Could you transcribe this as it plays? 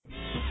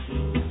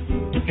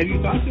Have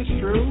you thought this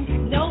through?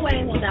 No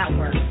way will that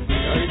work.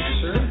 Are you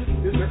sure?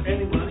 Is there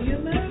any money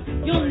in that?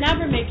 You'll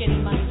never make any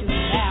money doing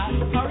that.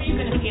 How are you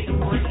going to pay the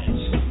mortgage?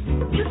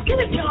 Just get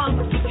a job.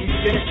 You're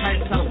going to try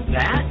and sell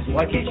that?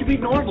 Why can't you be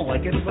normal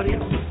like anybody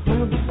else?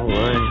 Oh,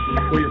 boy.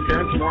 Were your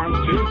parents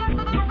morons too?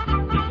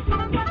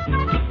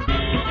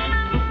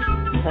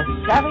 The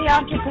Savvy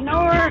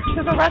Entrepreneur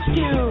to the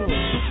rescue.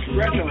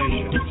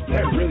 Congratulations.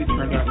 That really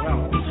turned out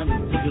well.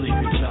 Really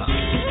good job.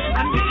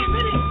 I'm going to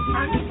admit it.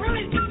 I'm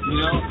surprised. You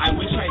know, I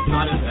wish I'd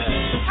thought of that.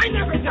 I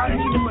never thought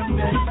anyone would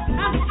bet.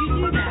 How did you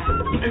do that?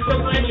 I'm so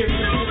glad you're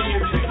pursuing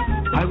your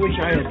dreams. I wish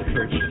I had the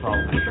courage to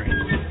follow my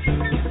dreams.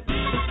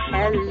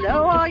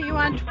 Hello, all you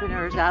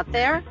entrepreneurs out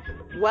there.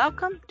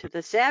 Welcome to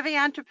the Savvy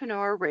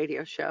Entrepreneur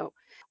Radio Show.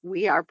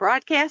 We are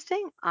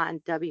broadcasting on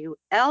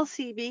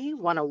WLCB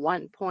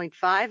 101.5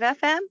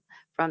 FM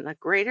from the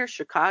greater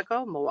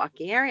Chicago,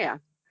 Milwaukee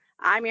area.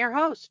 I'm your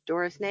host,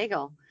 Doris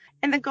Nagel,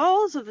 and the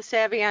goals of the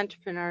Savvy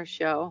Entrepreneur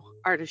Show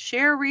are to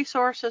share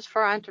resources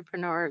for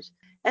entrepreneurs,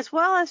 as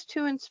well as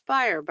to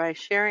inspire by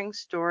sharing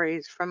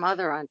stories from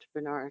other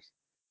entrepreneurs.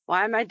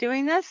 Why am I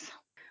doing this?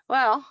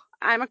 Well,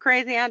 I'm a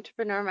crazy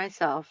entrepreneur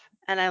myself,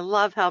 and I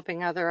love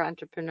helping other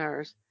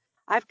entrepreneurs.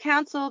 I've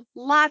counseled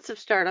lots of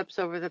startups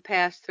over the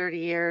past 30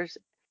 years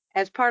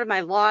as part of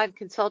my law and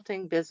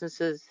consulting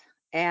businesses,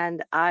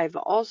 and I've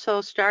also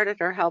started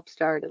or helped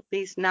start at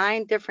least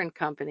 9 different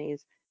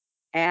companies,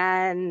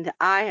 and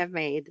I have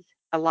made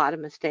a lot of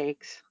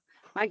mistakes.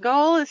 My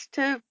goal is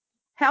to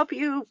help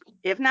you,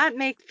 if not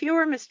make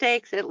fewer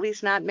mistakes, at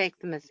least not make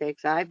the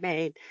mistakes I've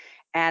made.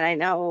 And I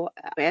know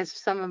as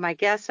some of my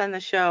guests on the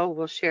show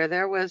will share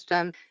their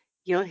wisdom,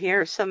 you'll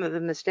hear some of the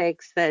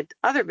mistakes that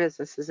other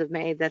businesses have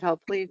made that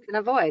hopefully you can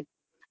avoid.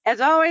 As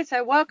always,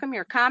 I welcome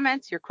your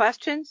comments, your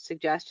questions,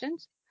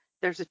 suggestions.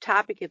 If there's a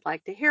topic you'd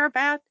like to hear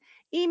about,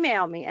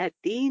 email me at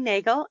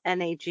dnagel,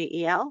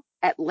 Nagel,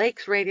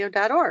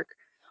 @lakesradio.org.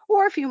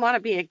 Or if you want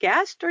to be a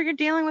guest or you're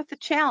dealing with a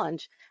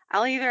challenge,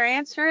 I'll either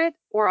answer it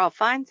or I'll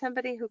find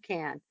somebody who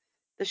can.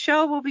 The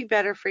show will be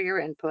better for your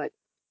input.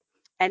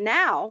 And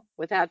now,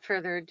 without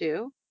further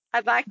ado,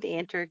 I'd like to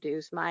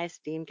introduce my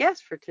esteemed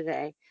guest for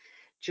today.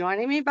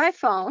 Joining me by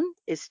phone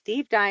is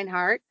Steve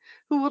Dinehart,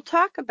 who will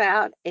talk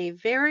about a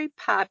very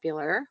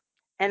popular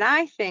and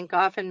I think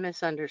often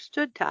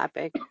misunderstood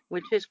topic,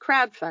 which is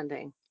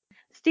crowdfunding.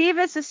 Steve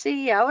is the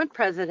CEO and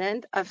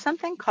president of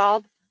something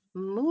called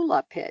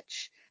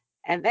MoolaPitch,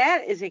 and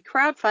that is a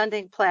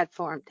crowdfunding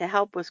platform to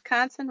help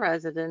Wisconsin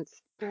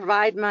residents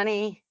provide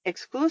money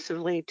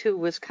exclusively to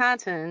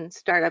Wisconsin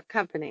startup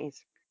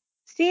companies.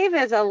 Steve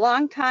is a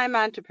longtime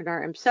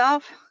entrepreneur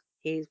himself.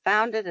 He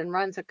founded and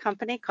runs a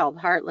company called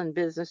Heartland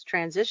Business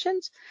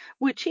Transitions,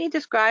 which he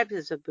describes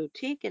as a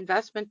boutique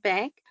investment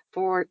bank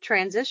for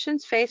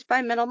transitions faced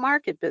by middle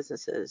market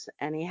businesses.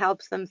 And he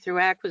helps them through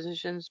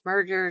acquisitions,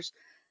 mergers,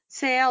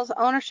 sales,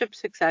 ownership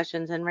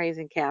successions, and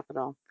raising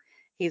capital.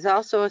 He's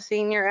also a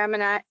senior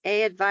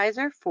M&A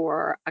advisor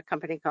for a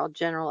company called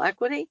General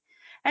Equity,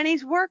 and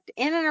he's worked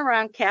in and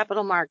around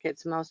capital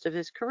markets most of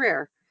his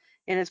career.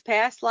 In his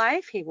past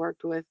life, he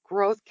worked with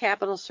Growth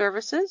Capital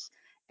Services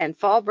and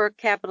Fallbrook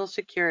Capital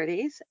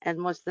Securities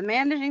and was the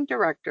managing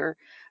director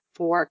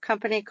for a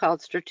company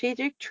called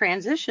Strategic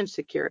Transition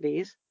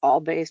Securities,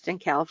 all based in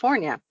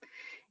California.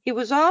 He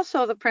was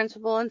also the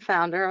principal and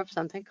founder of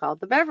something called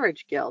the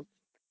Beverage Guild.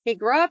 He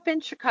grew up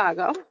in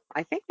Chicago.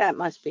 I think that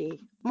must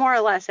be more or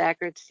less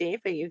accurate,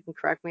 Steve, but you can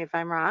correct me if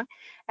I'm wrong.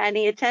 And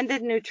he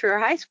attended New Trier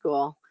High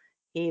School.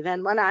 He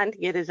then went on to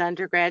get his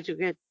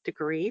undergraduate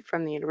degree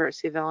from the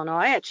University of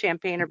Illinois at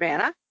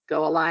Champaign-Urbana,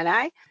 go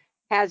Illini,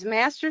 has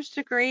master's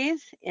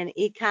degrees in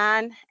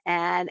econ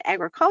and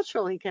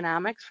agricultural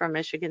economics from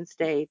Michigan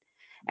State,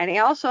 and he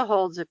also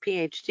holds a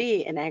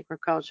PhD in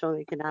agricultural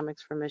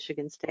economics from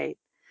Michigan State.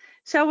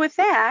 So with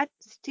that,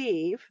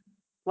 Steve,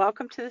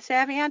 welcome to the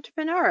Savvy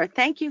Entrepreneur.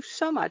 Thank you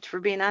so much for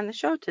being on the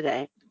show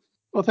today.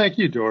 Well, thank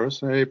you,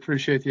 Doris. I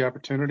appreciate the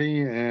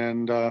opportunity,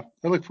 and I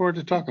look forward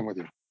to talking with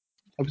you.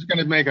 I was going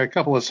to make a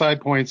couple of side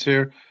points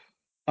here.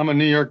 I'm a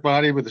New York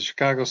body with a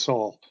Chicago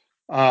soul.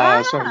 So I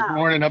was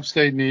born in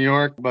upstate New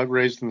York, but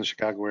raised in the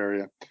Chicago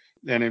area.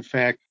 And in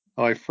fact,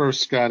 I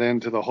first got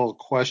into the whole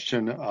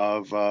question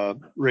of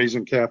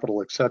raising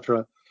capital, et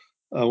cetera,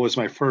 was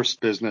my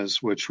first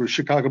business, which was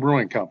Chicago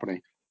Brewing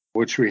Company,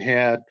 which we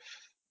had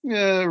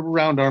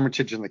around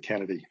Armitage and the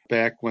Kennedy,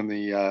 back when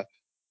there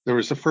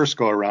was the first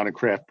go around in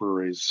craft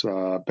breweries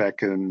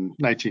back in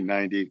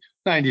 1990,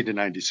 90 to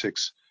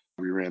 96.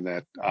 We ran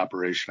that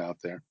operation out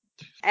there.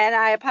 And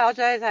I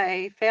apologize,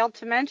 I failed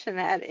to mention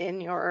that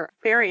in your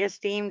very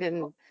esteemed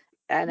and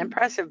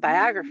impressive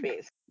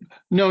biographies.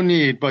 No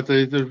need, but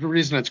the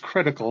reason it's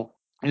critical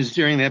is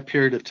during that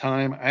period of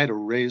time, I had to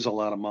raise a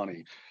lot of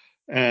money.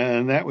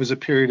 And that was a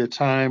period of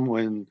time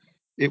when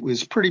it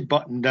was pretty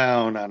buttoned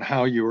down on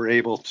how you were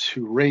able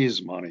to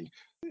raise money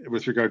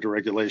with regard to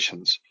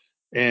regulations.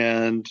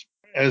 And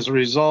as a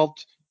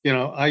result,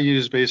 I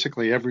used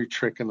basically every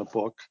trick in the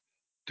book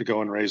to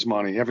go and raise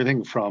money.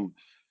 Everything from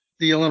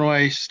the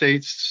Illinois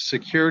State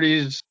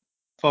Securities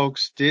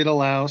folks did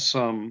allow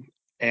some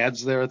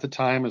ads there at the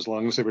time, as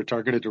long as they were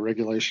targeted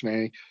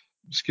to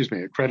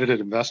accredited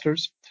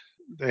investors.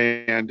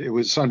 And it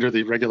was under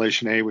the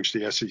Regulation A, which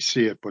the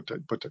SEC had put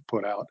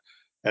out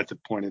at the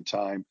point in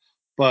time.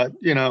 But,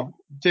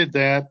 did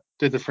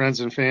the friends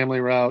and family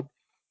route,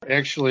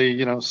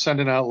 actually,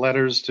 sending out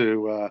letters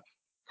to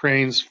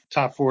Crane's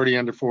top 40,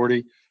 under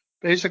 40.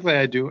 Basically,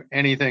 I do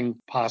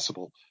anything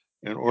possible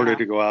in order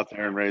to go out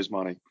there and raise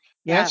money.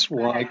 That's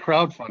why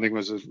crowdfunding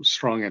was a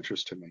strong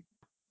interest to me.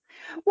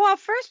 Well,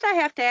 first I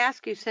have to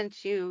ask you,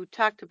 since you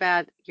talked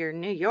about your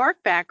New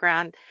York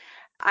background,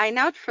 I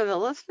note for the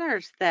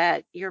listeners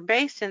that you're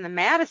based in the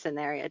Madison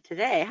area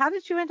today. How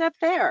did you end up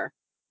there?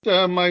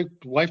 My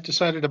wife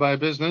decided to buy a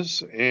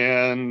business,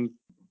 and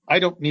I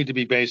don't need to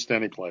be based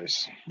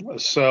anyplace.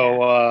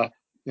 So,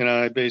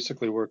 I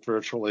basically work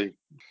virtually.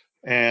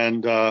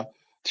 And I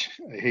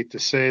hate to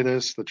say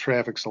this, the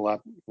traffic's a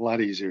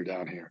lot easier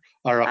down here,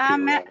 or up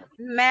here, rather.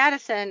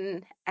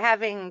 Madison,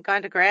 having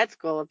gone to grad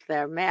school up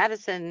there,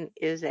 Madison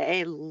is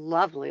a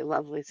lovely,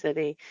 lovely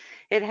city.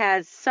 It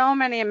has so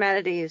many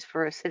amenities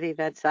for a city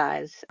that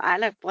size. I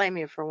don't blame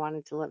you for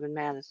wanting to live in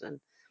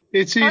Madison.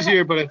 It's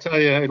easier, but I tell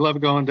you, I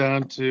love going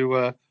down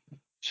to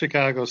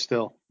Chicago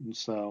still.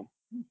 So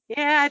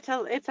yeah,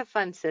 it's a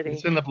fun city.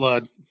 It's in the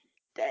blood.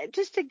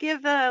 Just to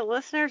give the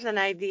listeners an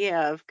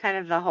idea of kind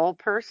of the whole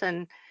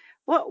person,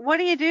 what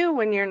do you do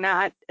when you're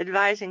not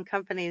advising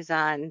companies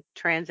on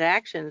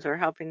transactions or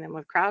helping them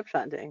with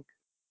crowdfunding?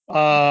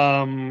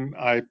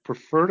 I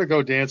prefer to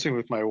go dancing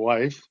with my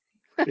wife.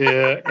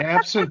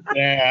 Absent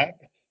that,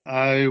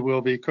 I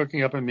will be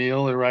cooking up a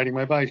meal or riding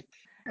my bike.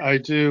 I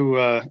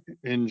do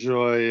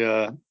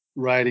enjoy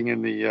riding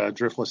in the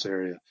driftless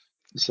area.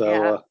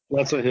 So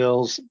lots of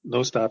hills,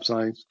 no stop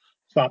signs,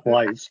 stop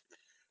lights.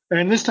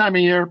 And this time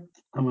of year,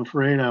 I'm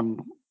afraid I'm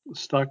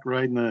stuck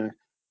right in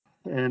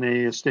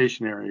a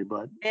stationary,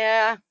 but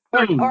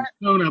soon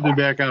I'll be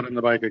back out on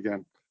the bike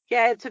again.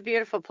 Yeah, it's a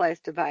beautiful place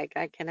to bike.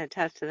 I can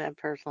attest to that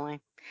personally.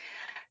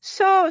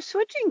 So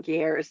switching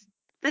gears,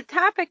 the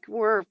topic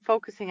we're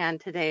focusing on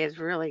today is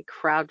really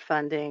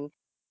crowdfunding.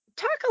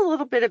 Talk a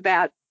little bit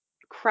about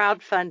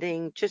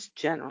crowdfunding just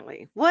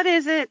generally. What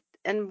is it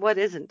and what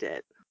isn't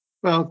it?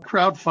 Well,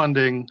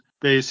 crowdfunding,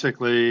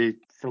 basically,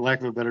 for lack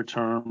of a better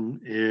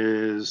term,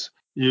 is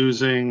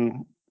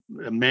using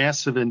a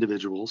mass of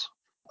individuals,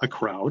 a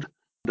crowd,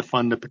 to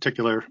fund a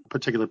particular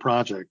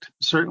project.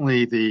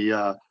 Certainly,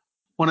 the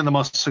one of the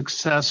most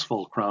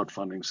successful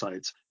crowdfunding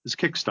sites is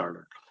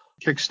Kickstarter.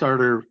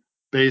 Kickstarter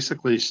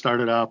basically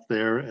started out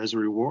there as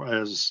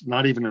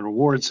not even a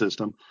reward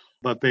system,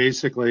 but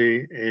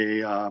basically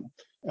a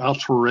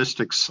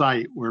altruistic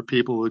site where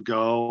people would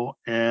go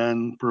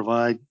and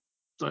provide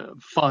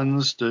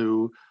funds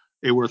to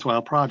a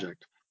worthwhile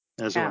project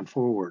as it went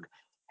forward.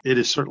 It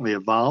has certainly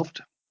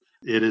evolved.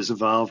 It has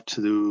evolved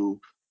to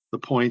the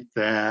point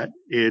that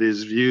it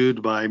is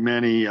viewed by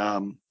many,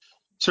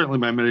 certainly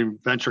by many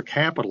venture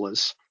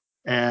capitalists,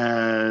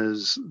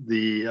 as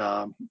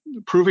the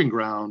proving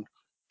ground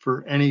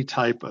for any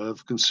type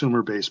of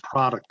consumer-based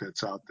product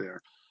that's out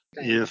there.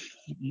 If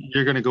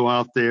you're going to go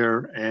out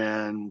there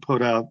and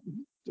put out,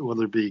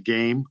 whether it be a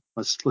game,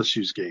 let's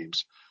use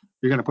games.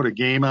 You're going to put a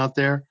game out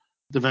there,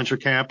 the venture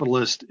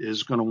capitalist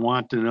is going to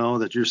want to know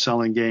that you're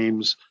selling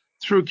games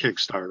through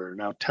Kickstarter.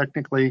 Now,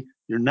 technically,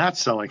 you're not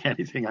selling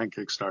anything on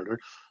Kickstarter.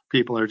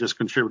 People are just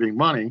contributing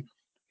money.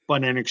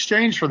 But in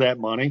exchange for that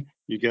money,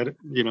 you get,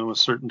 a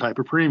certain type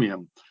of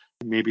premium.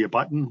 It may be a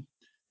button.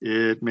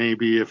 It may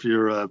be if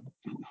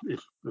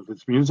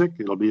it's music,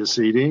 it'll be a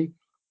CD.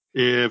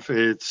 If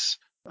it's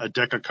a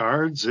deck of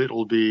cards,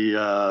 it'll be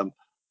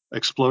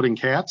exploding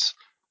cats.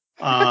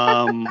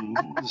 But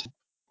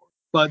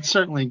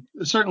certainly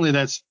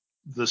that's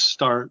the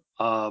start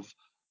of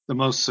the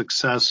most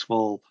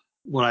successful,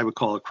 what I would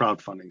call a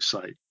crowdfunding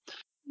site.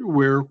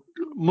 Where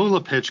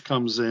MoolaPitch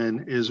comes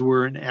in is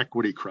we're an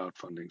equity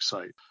crowdfunding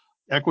site.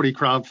 Equity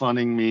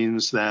crowdfunding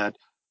means that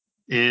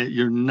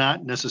you're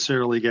not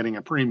necessarily getting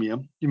a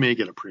premium. You may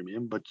get a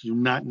premium, but you're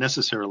not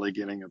necessarily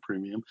getting a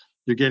premium.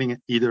 You're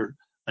getting either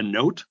a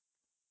note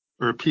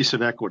or a piece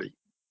of equity.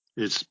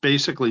 It's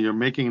basically you're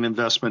making an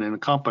investment in a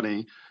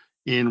company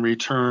in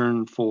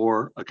return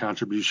for a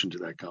contribution to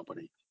that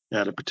company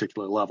at a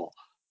particular level.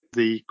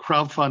 The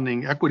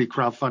equity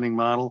crowdfunding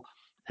model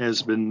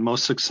has been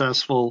most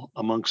successful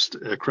amongst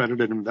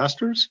accredited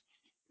investors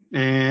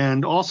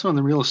and also in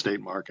the real estate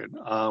market,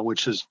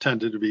 which has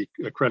tended to be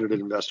accredited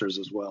investors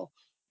as well.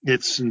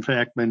 It's in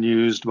fact been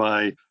used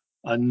by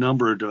a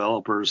number of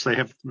developers.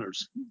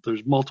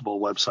 There's multiple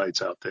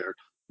websites out there.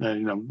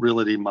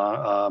 Realty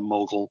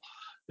Mogul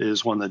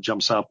is one that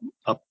jumps up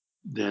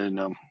in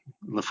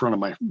the front of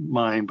my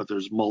mind, but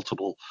there's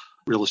multiple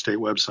real estate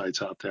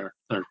websites out there,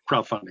 or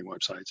crowdfunding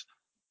websites.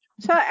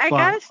 So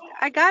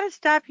I gotta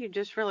stop you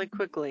just really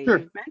quickly. Sure.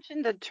 You've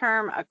mentioned the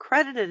term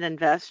accredited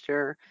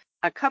investor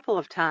a couple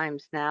of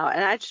times now,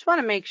 and I just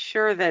want to make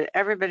sure that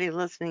everybody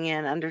listening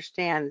in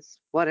understands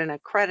what an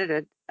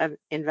accredited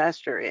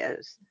investor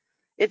is.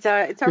 It's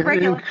a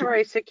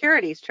regulatory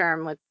securities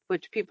term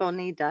which people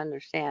need to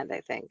understand,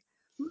 I think.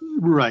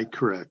 Right,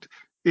 correct.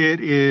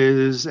 It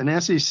is an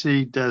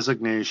SEC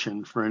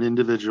designation for an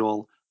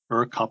individual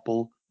or a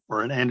couple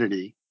or an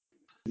entity.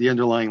 The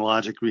underlying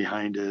logic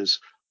behind is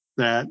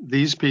that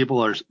these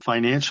people are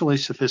financially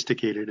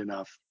sophisticated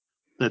enough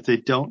that they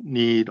don't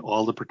need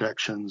all the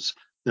protections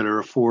that are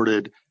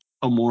afforded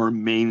a more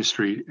Main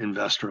Street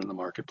investor in the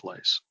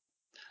marketplace.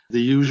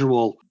 The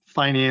usual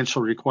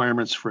financial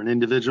requirements for an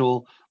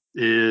individual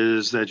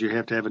is that you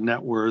have to have a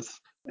net worth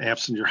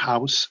absent your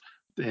house.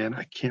 And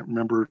I can't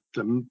remember,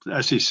 the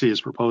SEC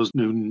has proposed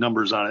new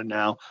numbers on it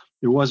now.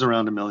 It was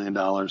around $1 million.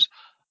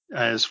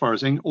 As far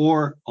as,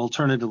 or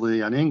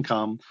alternatively on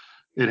income,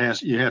 you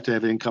have to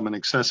have income in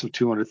excess of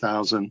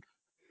 200,000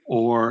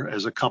 or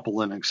as a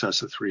couple in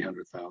excess of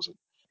 300,000.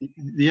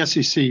 The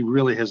SEC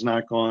really has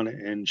not gone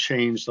and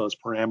changed those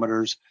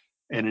parameters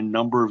in a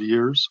number of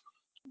years.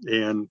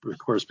 And of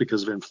course,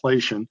 because of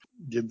inflation,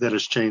 that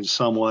has changed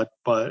somewhat,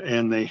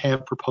 and they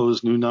have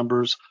proposed new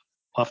numbers.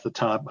 Off the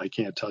top, I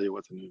can't tell you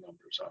what the new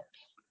numbers are.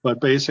 But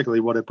basically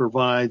what it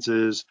provides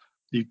is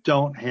you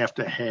don't have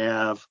to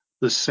have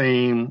the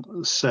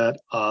same set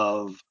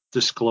of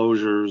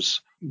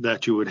disclosures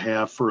that you would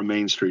have for a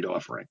Main Street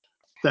offering.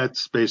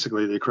 That's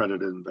basically the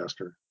accredited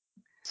investor.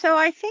 So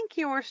I think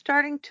you were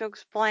starting to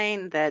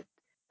explain that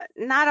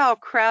not all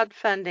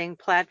crowdfunding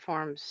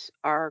platforms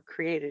are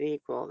created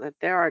equal, that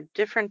there are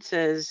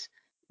differences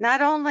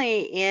not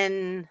only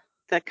in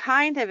the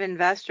kind of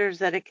investors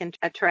that it can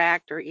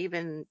attract or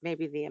even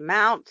maybe the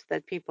amount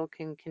that people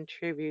can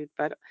contribute,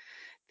 but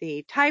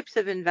the types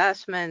of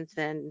investments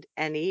and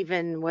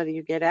even whether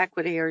you get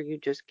equity or you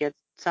just get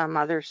some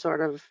other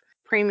sort of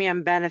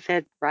premium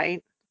benefit,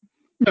 right?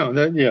 No,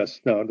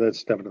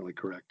 that's definitely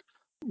correct.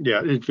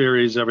 Yeah, it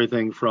varies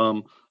everything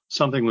from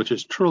something which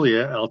is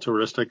truly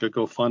altruistic, a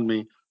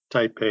GoFundMe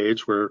type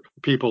page where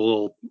people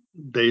will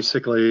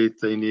basically,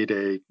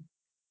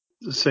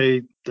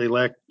 say they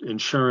lack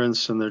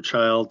insurance and their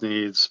child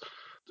needs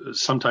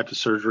some type of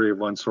surgery of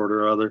one sort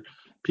or other,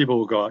 people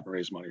will go out and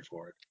raise money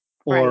for it.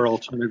 Or Right.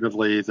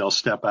 alternatively, they'll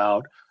step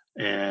out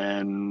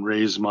and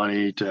raise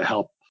money to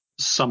help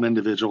some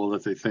individual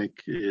that they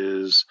think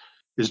is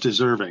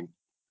deserving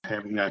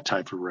having that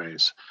type of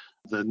raise.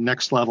 The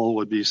next level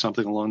would be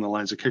something along the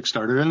lines of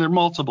Kickstarter, and there are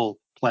multiple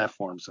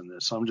platforms in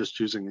this. So I'm just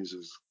using these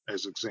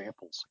as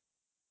examples.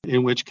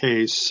 In which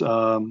case,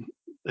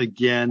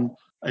 again,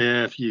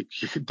 if you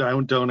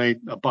don't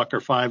donate $1 or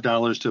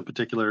 $5 to a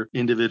particular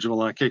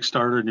individual on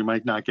Kickstarter, and you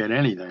might not get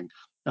anything.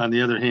 On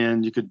the other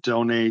hand, you could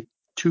donate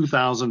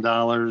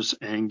 $2,000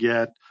 and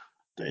get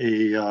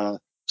a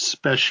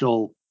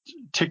special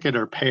ticket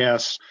or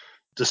pass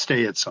to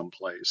stay at some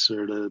place,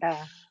 or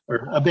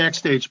a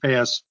backstage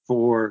pass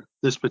for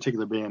this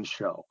particular band's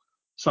show,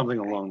 something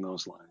along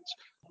those lines.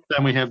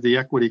 Then we have the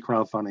equity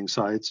crowdfunding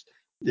sites.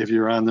 If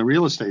you're on the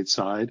real estate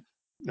side,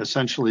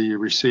 essentially you're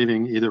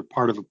receiving either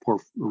part of a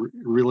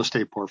real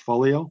estate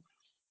portfolio,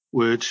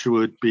 which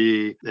would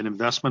be an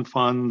investment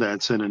fund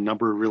that's in a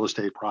number of real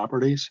estate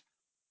properties,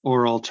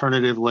 or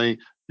alternatively,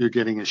 you're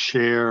getting a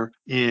share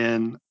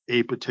in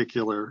a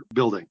particular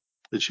building.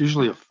 It's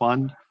usually a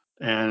fund,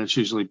 and it's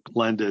usually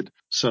blended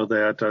so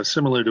that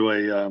similar to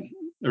a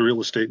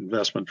real estate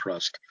investment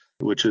trust,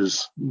 which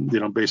is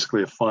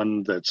basically a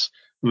fund that's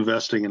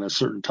investing in a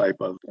certain type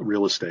of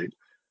real estate.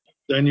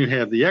 Then you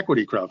have the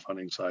equity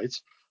crowdfunding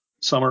sites.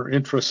 Some are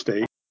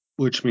intrastate,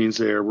 which means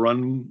they are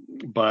run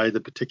by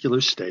the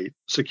particular state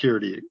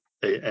security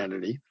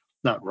entity,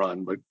 not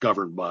run, but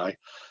governed by.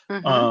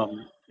 Mm-hmm.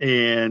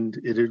 And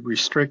it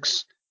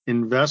restricts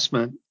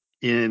investment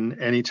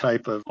in any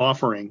type of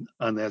offering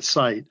on that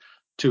site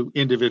to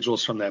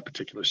individuals from that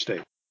particular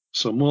state.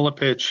 So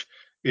MoolaPitch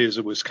is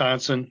a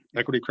Wisconsin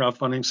equity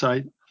crowdfunding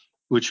site,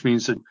 which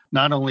means that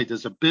not only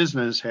does a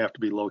business have to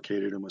be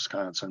located in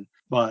Wisconsin,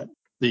 but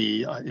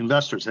the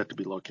investors have to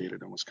be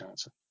located in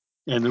Wisconsin.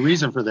 And the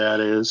reason for that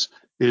is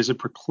it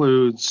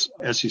precludes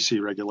SEC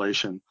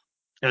regulation.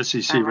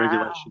 SEC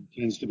regulation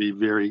tends to be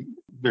very,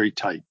 very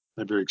tight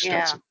and very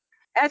extensive.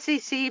 Yeah.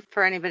 SEC,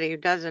 for anybody who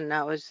doesn't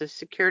know, is the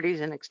Securities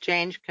and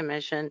Exchange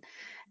Commission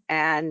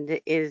and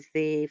is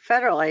the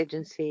federal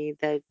agency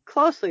that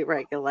closely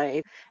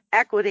regulates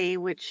equity,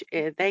 which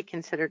they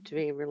consider to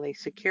be really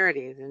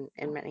securities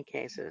in many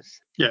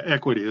cases. Yeah,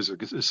 equity is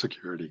a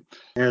security,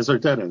 as are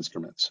debt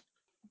instruments.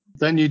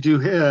 Then you do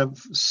have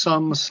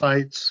some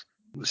sites,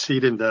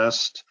 Seed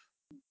Invest,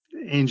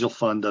 Angel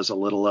Fund does a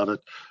little of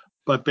it,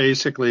 but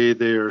basically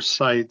they're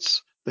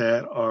sites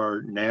that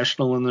are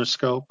national in their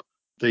scope.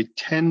 They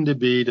tend to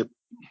be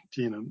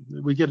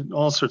we get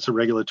all sorts of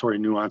regulatory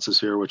nuances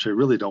here, which I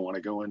really don't want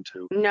to go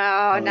into.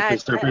 No,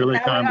 because they're really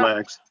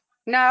complex.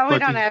 No, we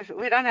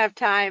don't have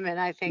time, and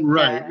I think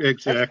exactly.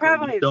 It's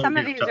probably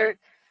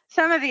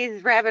some of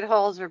these rabbit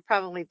holes are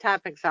probably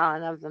topics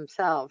on of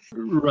themselves.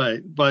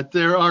 Right, but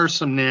there are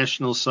some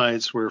national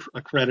sites where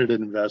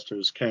accredited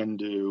investors can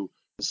do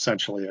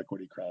essentially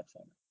equity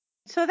crowdfunding.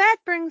 So that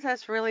brings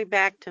us really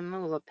back to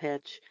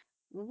MoolaPitch.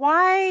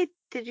 Why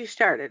did you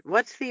start it?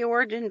 What's the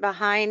origin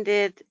behind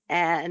it,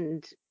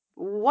 and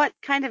what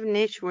kind of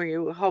niche were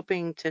you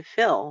hoping to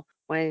fill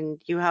when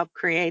you helped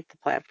create the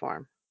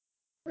platform?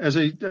 As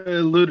I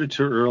alluded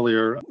to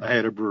earlier, I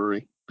had a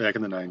brewery back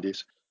in the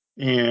 90s,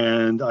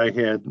 and I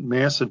had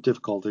massive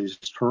difficulties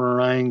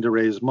trying to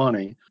raise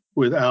money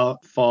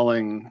without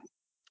falling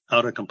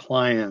out of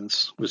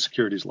compliance with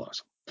securities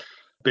laws.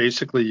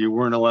 Basically, you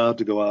weren't allowed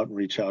to go out and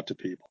reach out to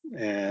people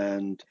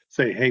and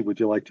say, hey,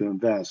 would you like to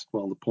invest?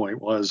 Well, the point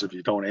was, if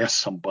you don't ask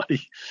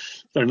somebody,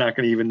 they're not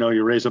going to even know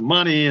you're raising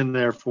money, and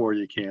therefore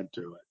you can't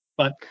do it.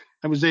 But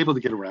I was able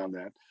to get around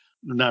that,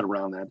 not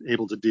around that,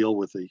 able to deal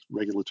with the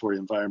regulatory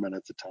environment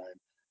at the time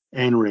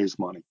and raise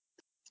money.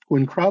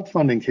 When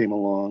crowdfunding came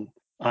along,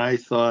 I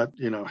thought,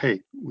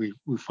 hey, we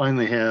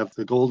finally have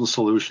the golden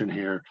solution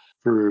here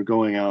for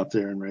going out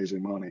there and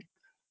raising money.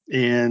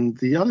 And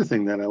the other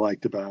thing that I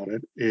liked about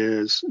it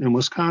is in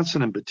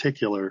Wisconsin in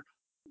particular,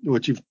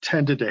 what you've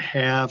tended to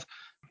have,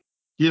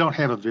 you don't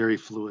have a very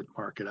fluid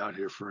market out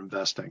here for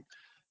investing.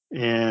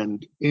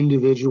 And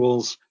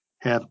individuals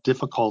have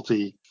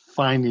difficulty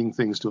finding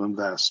things to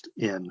invest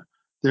in.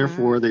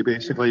 Therefore, they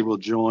basically will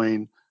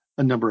join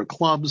a number of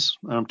clubs.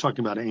 I'm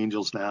talking about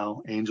angels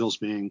now, angels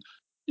being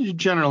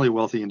generally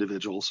wealthy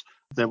individuals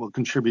that will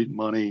contribute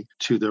money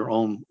to their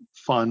own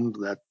fund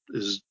that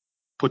is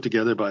put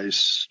together by a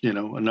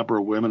number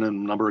of women and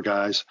a number of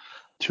guys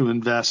to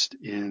invest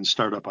in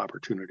startup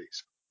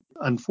opportunities.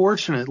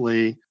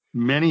 Unfortunately,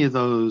 many of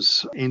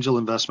those angel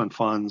investment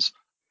funds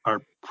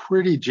are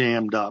pretty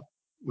jammed up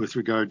with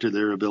regard to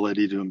their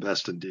ability to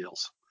invest in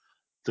deals.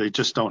 They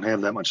just don't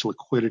have that much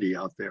liquidity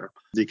out there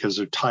because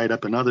they're tied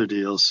up in other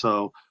deals.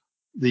 So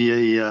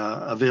the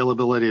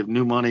availability of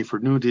new money for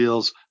new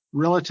deals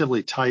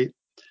relatively tight,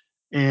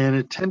 and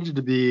it tended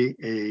to be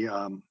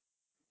a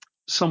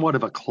somewhat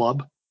of a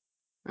club,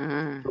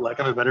 for lack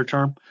of a better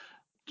term,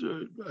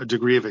 a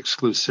degree of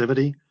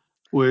exclusivity,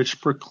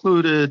 which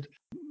precluded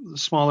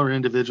smaller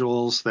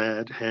individuals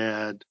that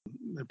had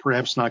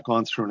perhaps not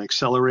gone through an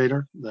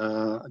accelerator.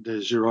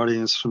 Is your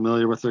audience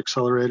familiar with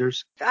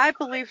accelerators? I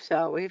believe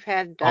so. We've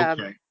had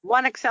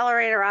one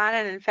accelerator on,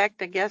 and in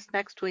fact, I guess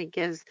next week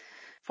is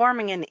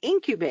forming an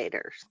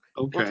incubator.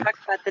 Okay. We'll talk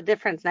about the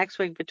difference next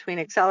week between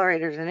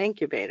accelerators and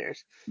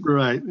incubators.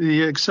 Right.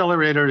 The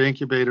accelerator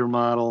incubator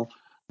model,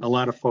 a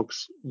lot of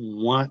folks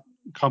want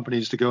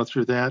companies to go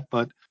through that.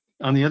 But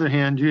on the other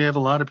hand, you have a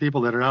lot of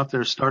people that are out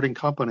there starting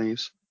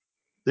companies.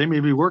 They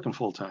may be working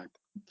full time.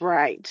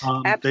 Right.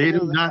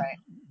 Absolutely.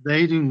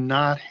 They do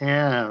not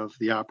have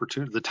the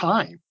opportunity, the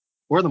time,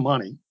 or the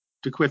money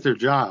to quit their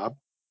job.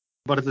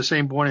 But at the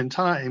same point in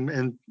time,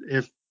 and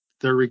if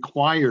they're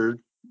required,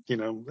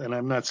 and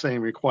I'm not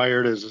saying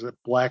required as a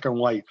black and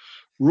white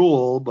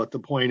rule, but the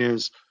point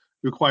is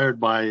required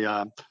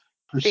by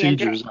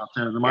procedures out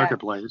there in the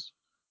marketplace.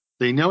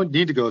 They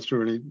need to go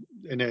through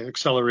an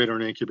accelerator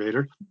and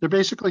incubator. They're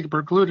basically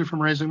precluded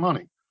from raising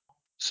money.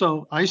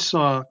 So I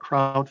saw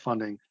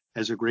crowdfunding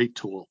as a great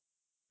tool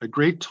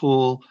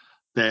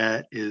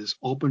that is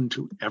open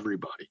to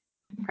everybody.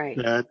 Right.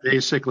 That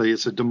basically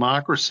it's a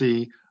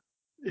democracy.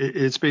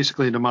 It's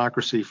basically a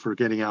democracy for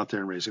getting out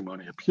there and raising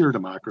money, a pure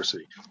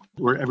democracy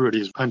where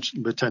everybody is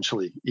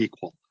potentially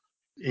equal.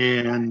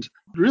 And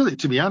really,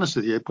 to be honest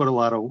with you, I put a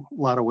lot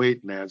of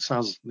weight in that. It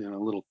sounds a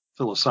little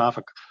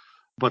philosophical,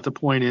 but the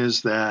point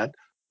is that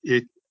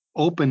it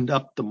opened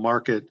up the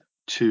market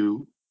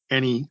to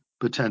any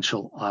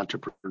potential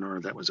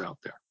entrepreneur that was out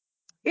there.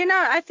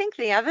 I think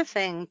the other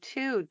thing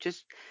too,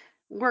 just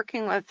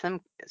working with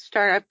some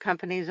startup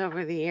companies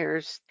over the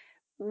years,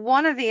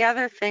 one of the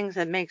other things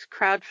that makes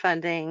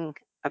crowdfunding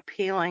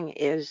appealing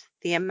is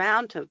the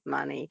amount of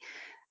money.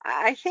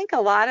 I think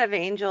a lot of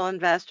angel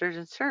investors,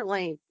 and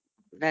certainly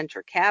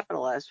venture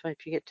capitalists,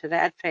 if you get to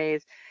that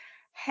phase,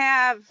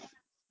 have,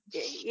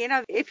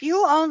 if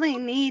you only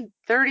need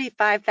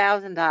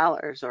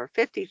 $35,000 or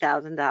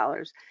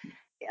 $50,000,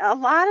 a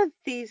lot of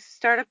these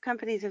startup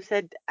companies have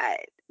said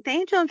the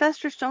angel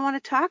investors don't want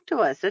to talk to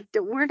us.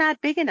 We're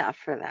not big enough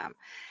for them.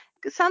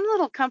 Some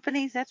little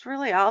companies, that's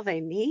really all they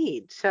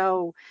need.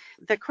 So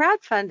the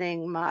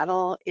crowdfunding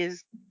model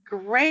is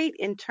great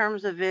in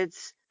terms of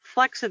its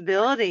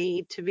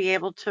flexibility to be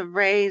able to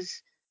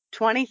raise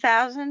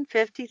 20,000,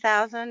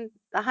 50,000,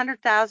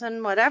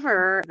 100,000,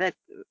 whatever that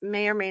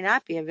may or may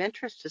not be of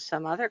interest to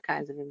some other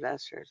kinds of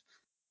investors.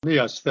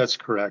 Yes, that's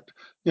correct.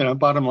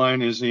 Bottom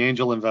line is the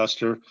angel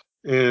investor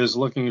is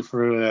looking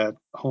for that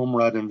home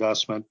run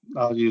investment.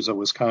 I'll use a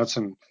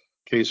Wisconsin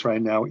case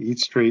right now, Eat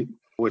Street,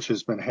 which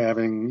has been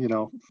having,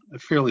 a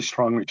fairly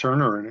strong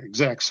return, or an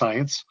exact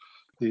science.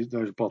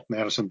 They're both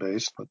Madison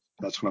based, but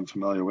that's what I'm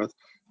familiar with.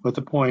 But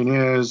the point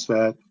is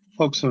that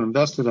folks who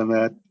invested in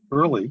that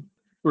early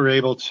were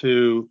able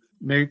to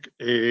make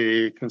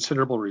a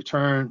considerable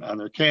return on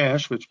their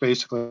cash, which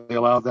basically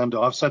allowed them to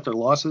offset their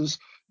losses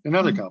in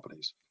other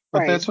companies.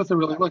 But that's what they're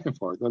really looking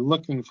for. They're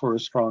looking for a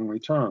strong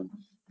return.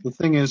 The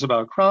thing is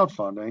about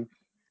crowdfunding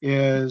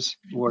is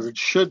what it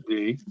should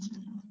be,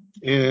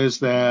 is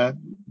that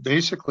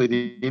basically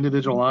the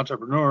individual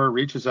entrepreneur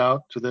reaches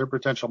out to their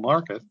potential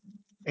market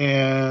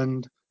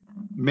and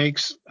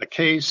makes a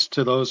case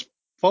to those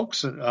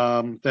folks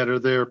that are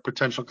their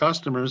potential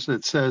customers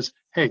that says,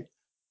 hey,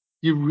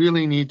 you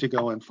really need to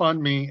go and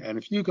fund me. And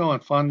if you go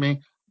and fund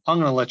me, I'm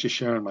going to let you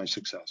share in my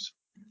success,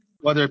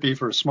 whether it be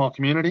for a small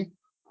community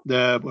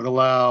that would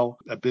allow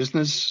a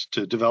business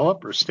to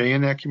develop or stay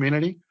in that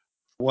community,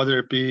 whether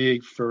it be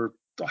for,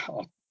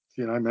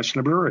 I mentioned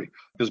a brewery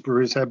because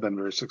breweries have been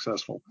very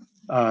successful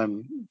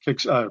on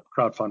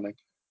crowdfunding,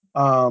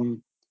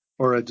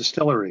 or a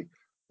distillery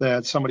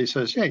that somebody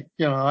says, hey,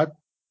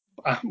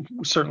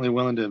 I'm certainly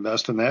willing to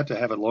invest in that to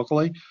have it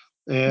locally.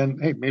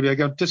 And hey, maybe I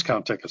got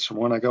discount tickets from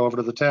when I go over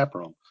to the tap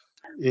room.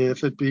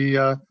 If it be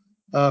a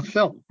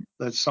film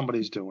that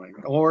somebody's doing,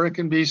 or it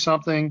can be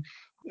something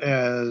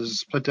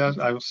as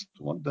I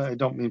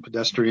don't mean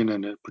pedestrian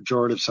in a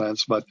pejorative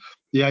sense, but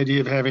the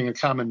idea of having a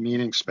common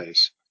meeting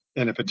space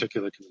in a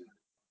particular community.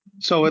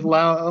 So it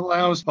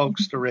allows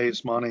folks to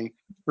raise money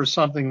for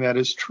something that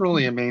is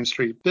truly a Main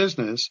Street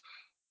business,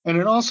 and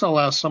it also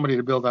allows somebody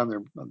to build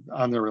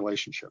on their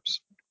relationships,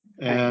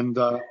 and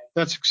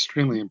that's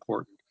extremely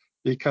important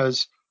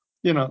because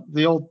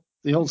the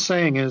old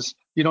saying is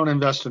you don't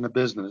invest in a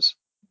business,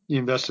 you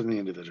invest in the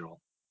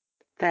individual.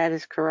 That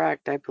is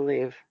correct, I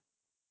believe.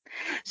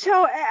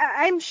 So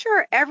I'm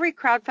sure every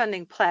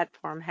crowdfunding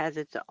platform has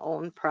its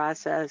own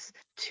process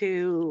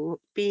to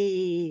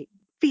be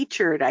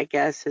featured, I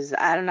guess,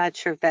 I'm not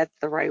sure if that's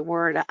the right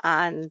word,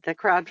 on the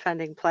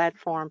crowdfunding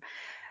platform.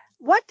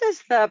 What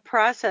does the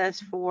process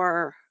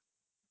for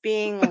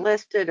being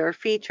listed or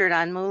featured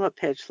on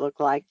MoolaPitch look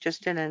like,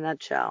 just in a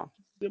nutshell?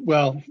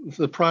 Well,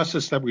 the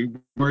process that we're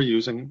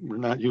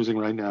not using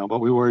right now, but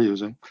we were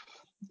using,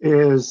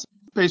 is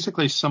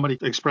basically somebody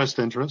expressed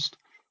interest.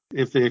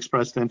 If they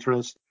expressed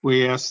interest,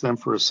 we asked them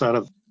for a set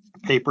of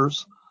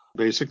papers,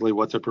 basically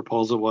what their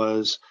proposal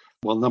was.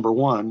 Well, number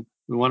one,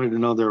 we wanted to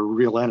know they're a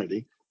real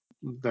entity.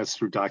 That's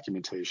through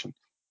documentation.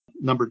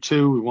 Number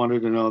two, we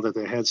wanted to know that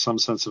they had some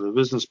sense of a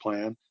business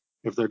plan.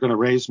 If they're going to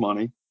raise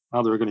money,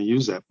 how they're going to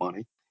use that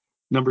money.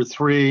 Number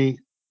three,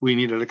 we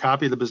needed a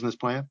copy of the business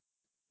plan.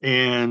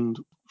 And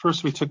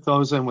first, we took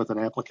those in with an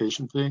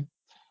application fee,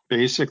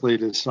 basically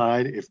to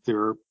decide if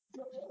they're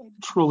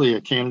truly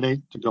a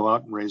candidate to go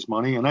out and raise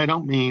money. And I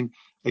don't mean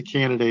a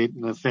candidate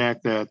in the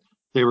fact that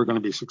they were going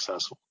to be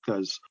successful,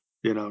 because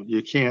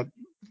you can't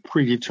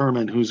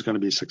predetermine who's going to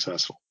be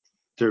successful.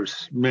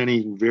 There's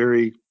many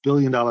very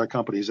billion-dollar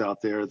companies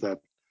out there that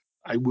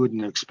I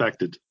wouldn't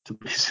expect it to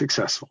be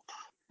successful.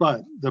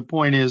 But the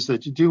point is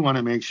that you do want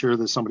to make sure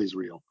that somebody's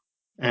real,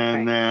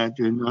 and that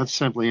you're not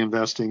simply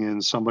investing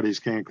in somebody's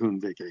Cancun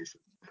vacation.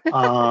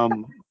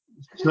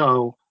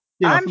 So,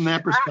 from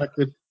that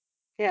perspective.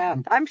 Yeah,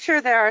 I'm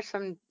sure there are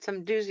some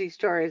doozy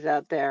stories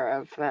out there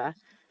of people.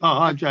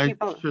 I'm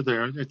sure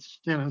there.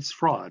 It's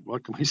fraud.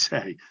 What can we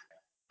say?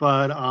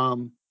 But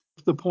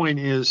the point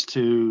is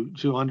to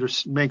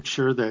make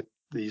sure that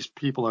these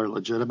people are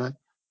legitimate,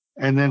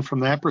 and then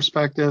from that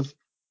perspective,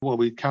 what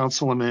we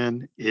counsel them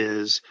in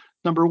is,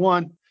 number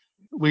one,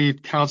 we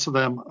counsel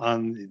them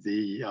on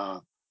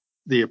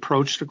the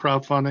approach to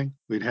crowdfunding.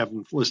 We'd have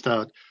them list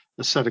out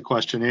a set of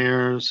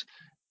questionnaires,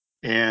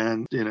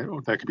 and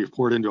that could be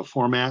poured into a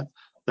format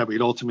that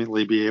we'd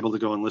ultimately be able to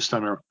go and list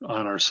on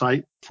our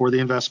site for the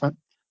investment.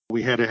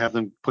 We had to have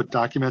them put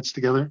documents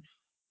together.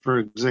 For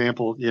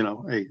example,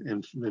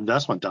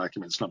 investment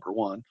documents, number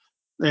one.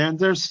 And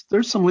there's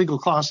some legal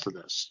cost to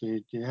this.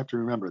 You have to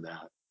remember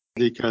that,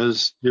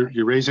 because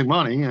you're raising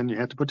money and you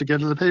have to put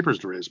together the papers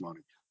to raise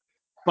money.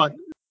 But,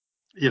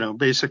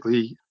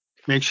 basically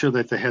make sure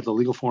that they had the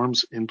legal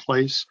forms in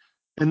place.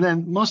 And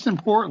then most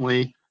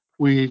importantly,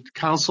 we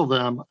counsel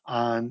them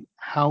on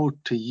how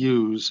to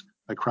use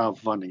a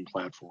crowdfunding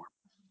platform.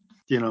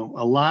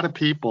 A lot of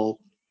people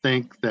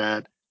think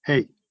that,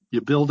 hey, you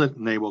build it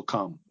and they will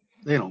come.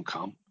 They don't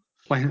come.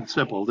 Plain and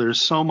simple.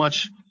 There's so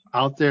much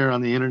out there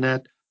on the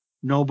internet,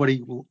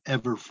 nobody will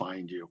ever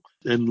find you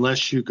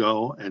unless you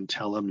go and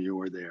tell them you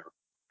are there.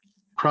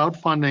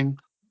 Crowdfunding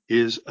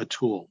is a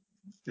tool.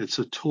 It's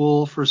a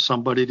tool for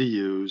somebody to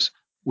use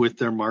with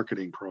their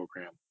marketing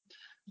program.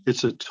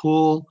 It's a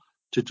tool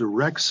to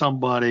direct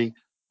somebody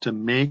to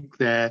make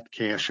that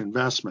cash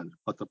investment.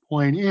 But the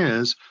point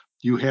is,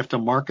 you have to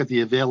market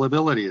the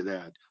availability of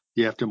that.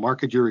 You have to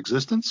market your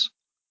existence,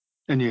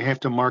 and you have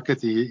to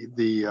market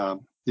the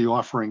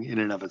offering in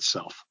and of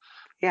itself.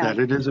 Yeah. That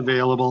it is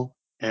available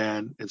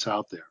and it's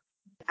out there.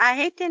 I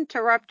hate to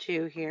interrupt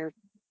you here,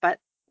 but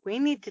we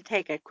need to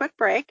take a quick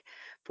break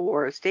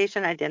for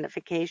station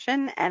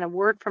identification and a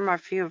word from a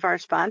few of our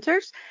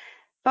sponsors.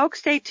 Folks,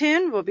 stay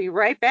tuned. We'll be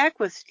right back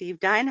with Steve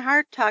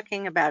Dinehart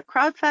talking about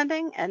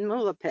crowdfunding and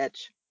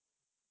MoolaPitch.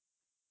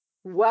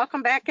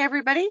 Welcome back,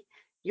 everybody.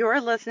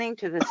 You're listening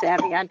to The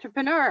Savvy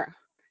Entrepreneur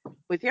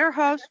with your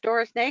host,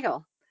 Doris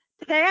Nagel.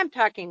 Today I'm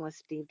talking with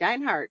Steve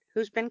Dinehart,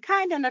 who's been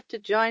kind enough to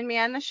join me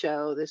on the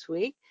show this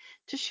week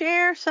to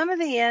share some of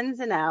the ins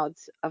and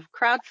outs of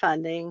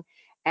crowdfunding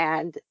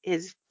and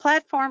his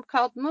platform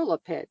called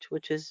MoolaPitch,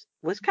 which is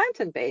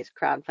Wisconsin-based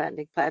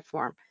crowdfunding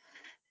platform.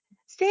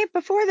 Steve,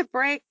 before the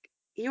break,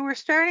 you were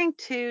starting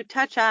to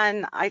touch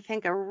on, I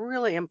think, a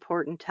really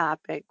important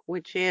topic,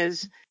 which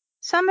is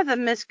some of the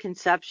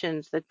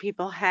misconceptions that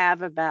people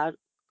have about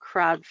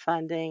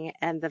crowdfunding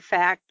and the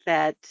fact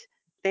that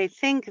they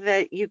think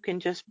that you can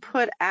just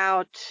put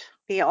out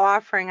the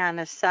offering on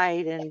a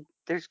site and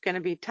there's going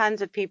to be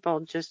tons of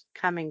people just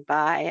coming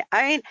by.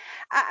 I mean,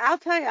 I'll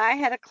tell you, I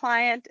had a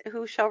client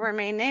who shall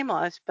remain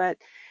nameless, but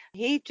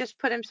he just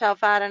put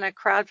himself out on a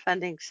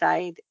crowdfunding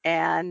site,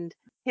 and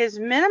his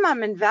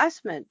minimum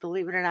investment,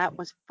 believe it or not,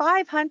 was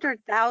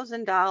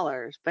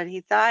 $500,000. But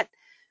he thought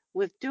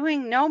with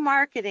doing no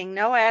marketing,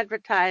 no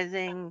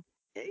advertising,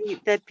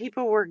 that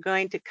people were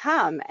going to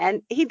come.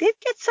 And he did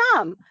get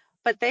some,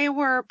 but they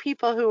were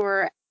people who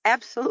were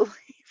absolutely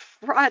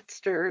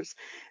fraudsters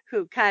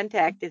who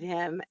contacted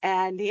him.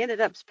 And he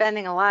ended up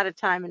spending a lot of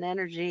time and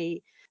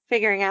energy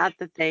figuring out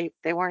that they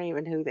weren't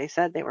even who they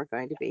said they were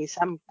going to be,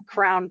 some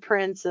crown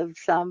prince of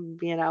some,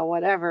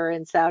 whatever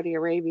in Saudi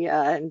Arabia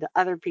and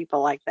other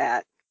people like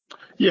that.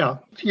 Yeah,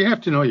 you have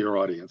to know your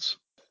audience,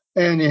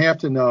 and you have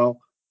to know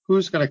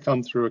who's going to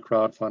come through a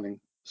crowdfunding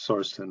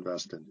source to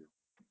invest in you.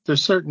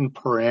 There's certain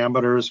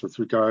parameters with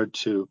regard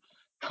to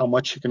how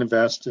much you can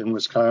invest in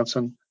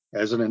Wisconsin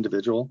as an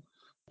individual,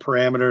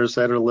 parameters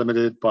that are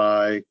limited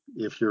by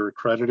if you're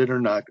accredited or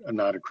not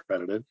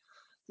accredited,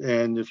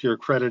 and if you're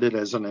accredited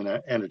as an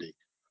entity.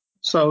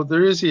 So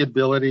there is the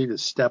ability to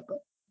step,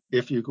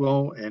 if you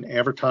go and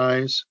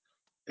advertise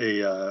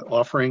a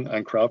offering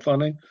on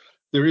crowdfunding,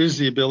 there is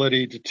the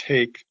ability to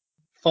take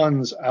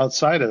funds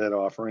outside of that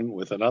offering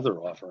with another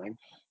offering,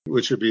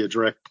 which would be a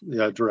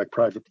direct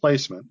private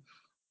placement.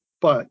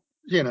 But,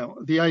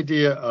 the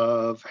idea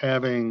of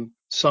having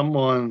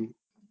someone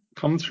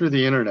come through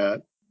the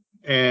internet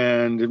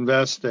and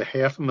invest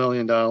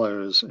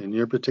 $500,000 in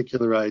your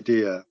particular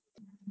idea,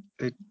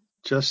 it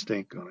just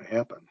ain't going to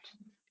happen.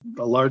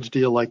 A large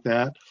deal like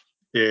that,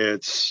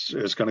 it's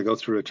going to go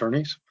through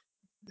attorneys,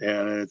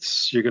 and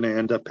you're going to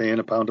end up paying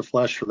a pound of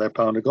flesh for that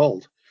pound of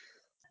gold.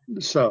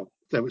 So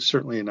that was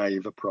certainly a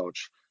naive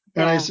approach.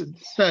 And I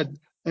said,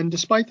 and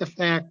despite the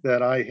fact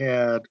that I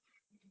had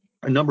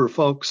a number of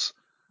folks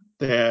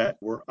that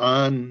were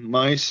on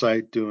my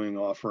site doing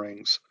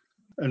offerings,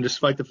 and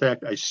despite the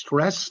fact I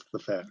stressed the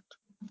fact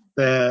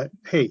that,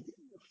 hey,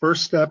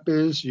 first step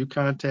is you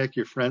contact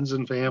your friends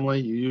and family,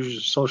 you use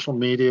your social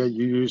media,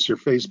 you use your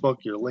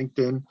Facebook, your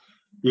LinkedIn,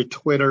 your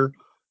Twitter.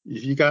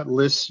 If you got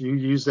lists, you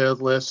use that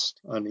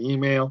list on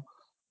email.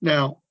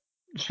 Now,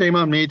 shame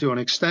on me to an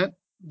extent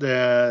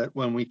that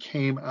when we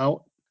came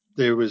out,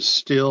 there was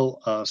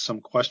still some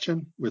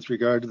question with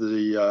regard to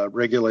the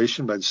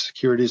regulation by the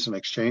Securities and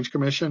Exchange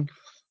Commission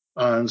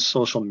on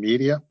social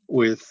media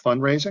with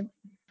fundraising.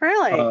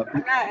 Really?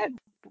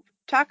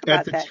 Talk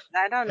about that.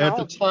 I don't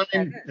know.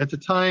 At the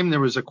time, there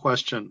was a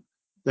question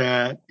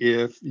that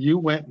if you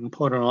went and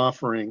put an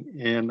offering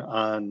in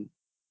on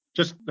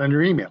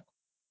your email,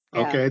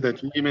 okay,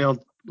 that you emailed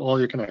all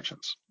your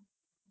connections,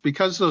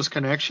 because those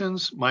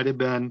connections might have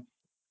been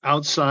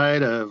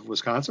outside of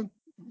Wisconsin,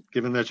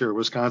 given that you're a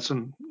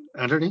Wisconsin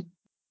entity,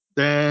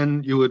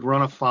 then you would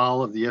run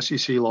afoul of the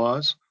SEC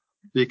laws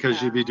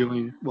because you'd be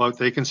doing what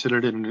they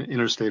considered an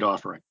interstate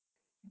offering.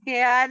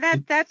 Yeah,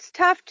 that's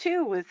tough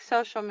too with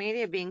social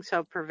media being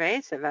so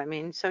pervasive. I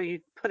mean, so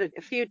you put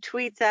a few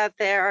tweets out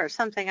there or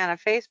something on a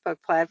Facebook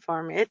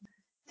platform. It's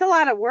a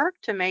lot of work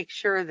to make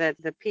sure that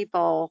the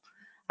people,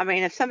 I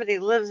mean, if somebody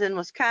lives in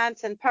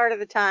Wisconsin part of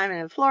the time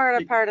and in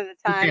Florida part of the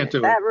time, is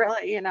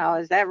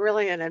that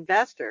really an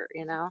investor,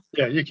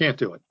 Yeah, you can't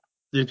do it.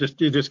 You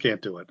just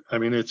can't do it. I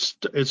mean, it's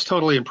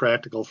totally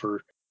impractical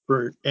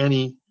for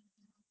any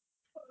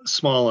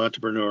small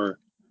entrepreneur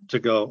to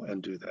go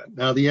and do that.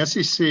 Now, the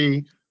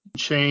SEC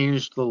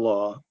changed the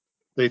law.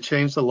 They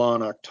changed the law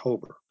in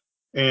October,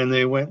 and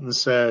they went and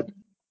said,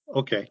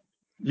 okay,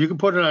 you can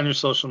put it on your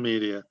social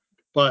media,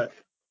 but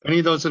any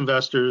of those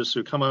investors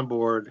who come on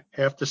board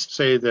have to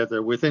say that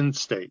they're within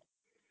state.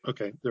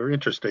 Okay, they're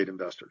interstate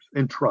investors,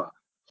 intra,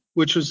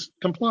 which was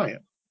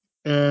compliant,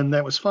 and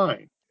that was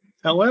fine.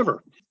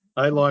 However,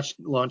 I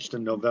launched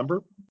in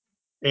November,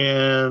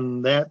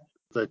 and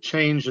the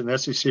change in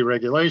SEC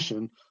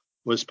regulation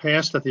was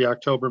passed at the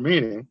October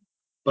meeting,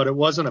 but it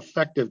wasn't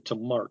effective till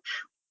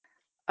March.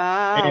 Oh,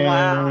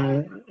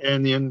 wow.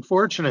 And the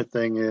unfortunate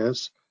thing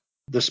is,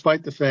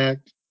 despite the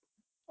fact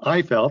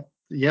I felt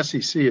the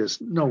SEC is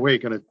no way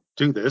going to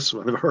do this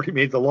when they've already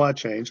made the law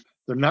change,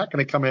 they're not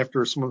going to come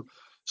after a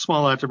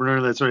small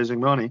entrepreneur that's raising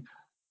money.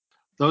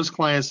 Those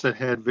clients that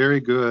had very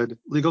good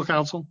legal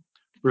counsel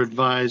were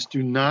advised,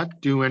 do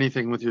not do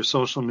anything with your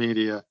social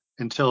media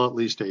until at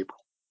least April.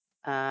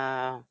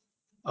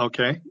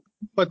 Okay.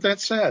 But that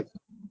said,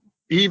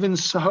 even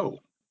so,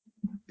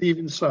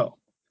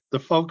 the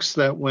folks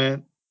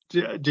that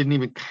didn't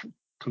even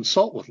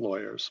consult with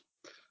lawyers.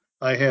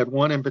 I had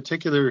one in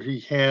particular, he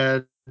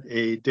had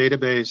a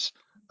database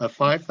of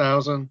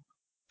 5,000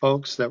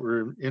 folks that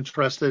were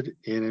interested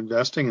in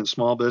investing in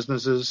small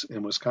businesses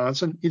in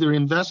Wisconsin, either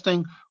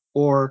investing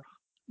or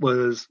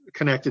was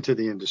connected to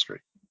the industry.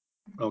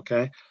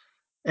 Okay.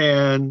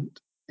 And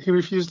he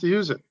refused to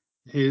use it.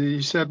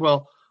 He said,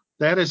 well,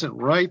 that isn't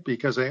right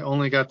because I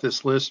only got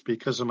this list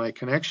because of my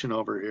connection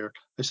over here.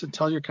 I said,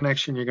 tell your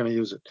connection you're going to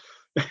use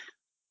it.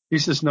 He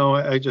says, no,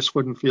 I just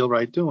wouldn't feel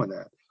right doing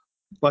that.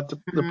 But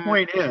the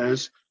point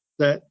is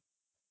that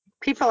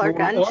people are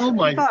gun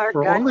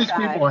for all these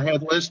shy. people I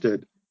had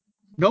listed,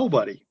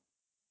 nobody,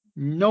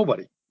 well,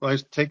 I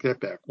take that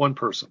back, one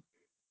person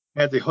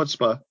had the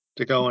chutzpah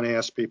to go and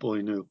ask people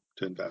he knew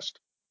to invest.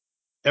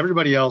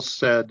 Everybody else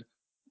said,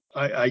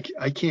 I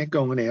can't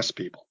go and ask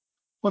people.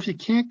 Well, if you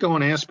can't go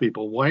and ask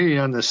people, why are you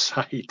on the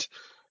site?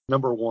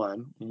 Number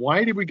one,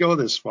 why did we go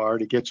this far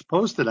to get you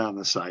posted on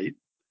the site?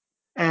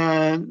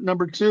 And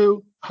number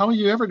two, how are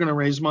you ever going to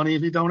raise money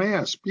if you don't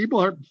ask?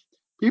 People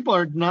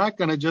are not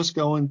going to just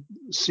go and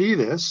see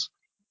this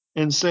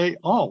and say,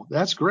 oh,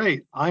 that's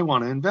great, I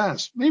want to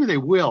invest. Maybe they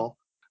will,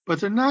 but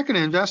they're not going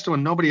to invest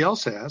when nobody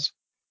else has.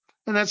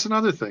 And that's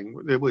another thing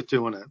with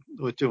doing a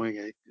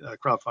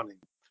crowdfunding.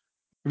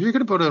 If you're going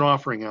to put an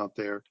offering out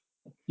there,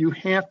 you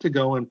have to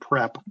go and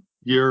prep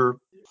your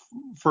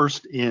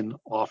first in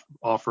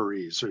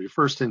offerees or your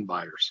first in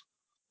buyers.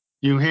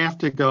 You have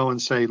to go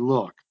and say,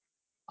 look,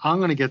 I'm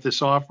going to get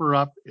this offer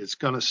up. It's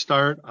going to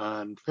start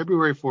on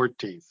February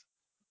 14th.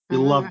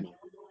 You love me.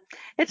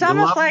 It's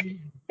almost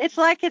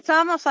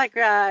like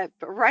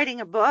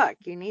writing a book.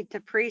 You need to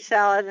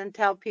pre-sell it and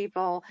tell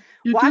people,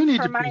 you do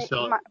need to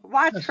pre-sell it.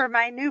 Watch for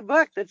my new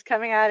book that's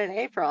coming out in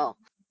April.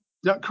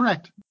 Yeah,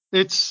 correct.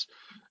 It's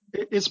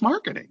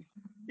marketing.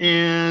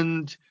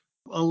 And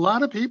a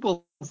lot of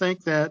people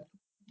think that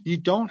you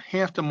don't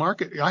have to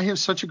market. I have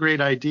such a great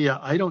idea.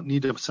 I don't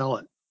need to sell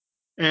it.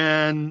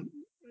 And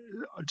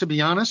to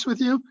be honest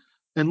with you,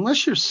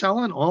 unless you're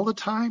selling all the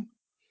time,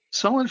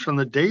 selling from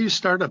the day you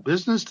start a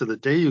business to the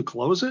day you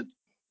close it,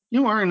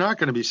 you are not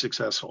going to be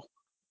successful.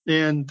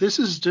 And this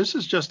is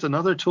just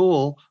another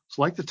tool. It's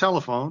like the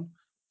telephone.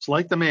 It's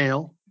like the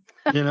mail.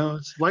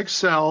 It's like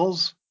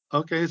cells.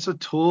 Okay, it's a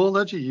tool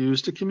that you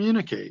use to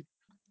communicate.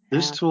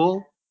 This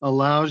tool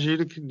allows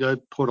you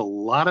to put a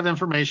lot of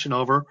information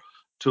over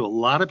to a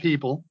lot of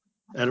people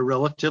at a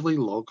relatively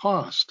low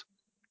cost.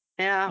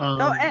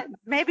 Yeah.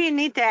 Maybe you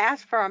need to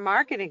ask for a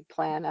marketing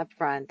plan up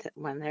front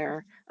when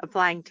they're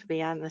applying to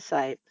be on the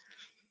site.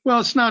 Well,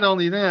 it's not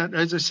only that.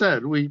 As I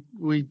said, we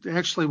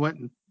actually went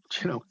and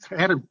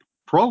had a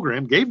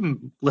program, gave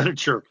them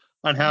literature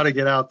on how to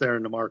get out there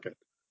in the market.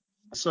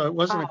 So it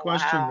wasn't a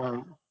question.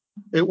 Wow.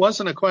 It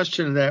wasn't a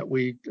question that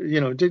we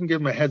didn't give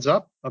them a heads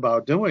up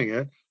about doing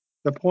it.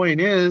 The point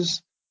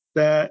is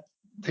that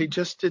they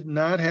just did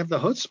not have the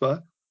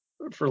chutzpah,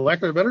 for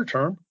lack of a better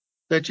term,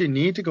 that you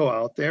need to go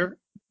out there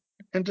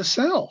and to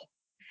sell.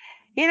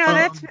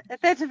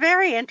 That's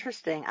very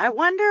interesting. I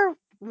wonder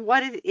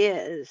what it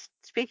is.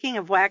 Speaking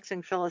of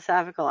waxing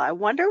philosophical, I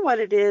wonder what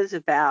it is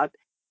about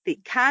the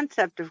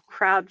concept of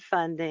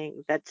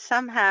crowdfunding that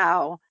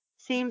somehow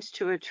seems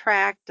to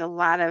attract a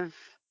lot of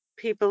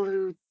people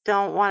who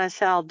don't want to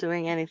sell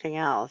doing anything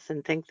else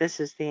and think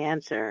this is the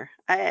answer.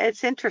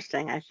 It's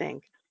interesting, I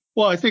think.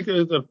 Well, I think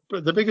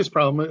the biggest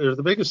problem, or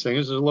the biggest thing,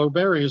 is the low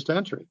barriers to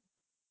entry.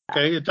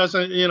 Okay, it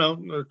doesn't,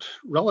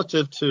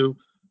 relative to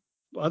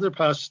other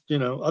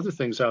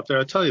things out there.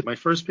 I tell you, my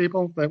first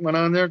people that went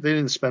on there, they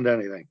didn't spend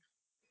anything.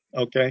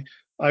 Okay,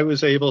 I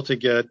was able to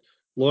get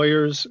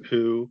lawyers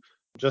who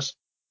just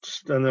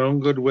on their own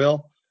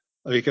goodwill,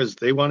 because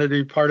they wanted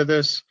to be part of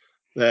this,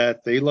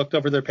 that they looked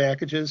over their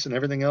packages and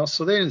everything else,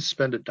 so they didn't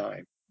spend a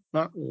dime,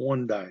 not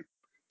one dime.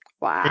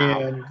 Wow.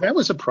 And that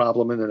was a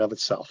problem in and of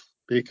itself,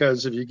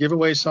 because if you give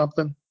away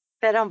something,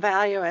 they don't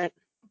value it.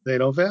 They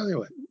don't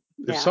value it.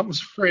 If something's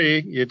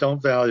free, you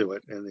don't value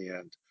it in the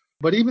end.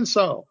 But even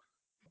so,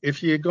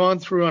 if you had gone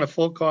through on a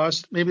full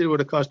cost, maybe it would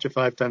have cost you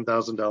 $5,000,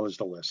 $10,000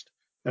 to list.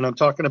 And I'm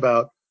talking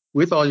about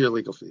with all your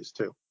legal fees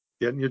too,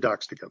 getting your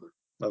docs together,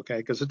 okay?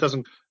 Because it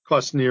doesn't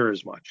cost near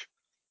as much.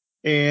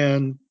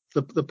 And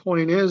the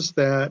point is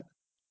that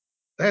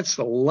that's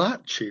a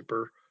lot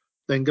cheaper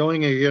than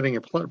going and getting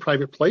a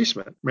private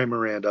placement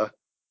memoranda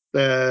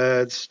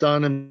that's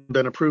done and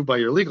been approved by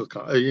your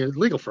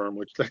legal firm,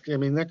 which that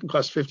can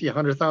cost $50,000,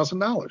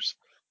 $100,000.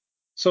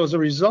 So as a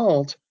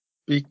result,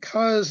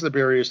 because the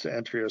barriers to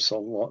entry are so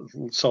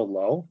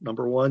low,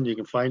 number one, you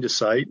can find a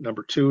site.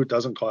 Number two, it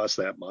doesn't cost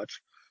that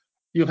much.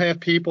 You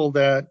have people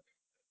that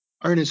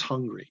aren't as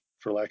hungry,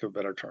 for lack of a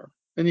better term.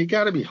 And you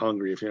got to be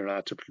hungry if you're an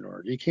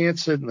entrepreneur. You can't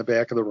sit in the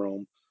back of the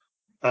room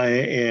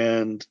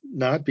and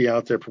not be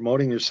out there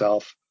promoting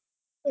yourself,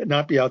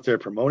 not be out there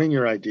promoting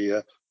your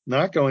idea,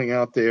 not going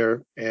out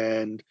there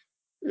and,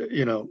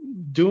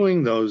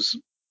 doing those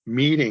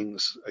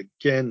meetings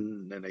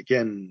again and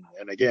again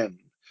and again.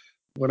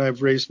 When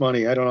I've raised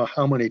money, I don't know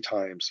how many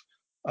times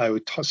I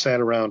would sat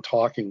around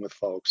talking with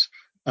folks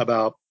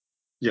about,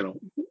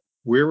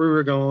 where we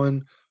were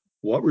going,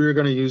 what we were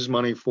going to use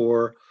money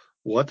for,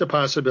 what the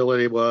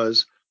possibility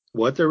was,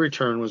 what their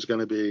return was going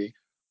to be,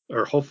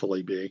 or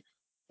hopefully be.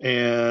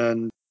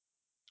 And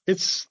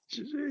it's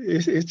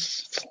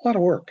a lot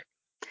of work.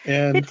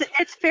 And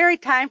it's very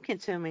time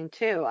consuming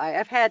too.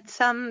 I've had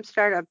some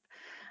startup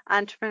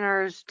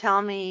entrepreneurs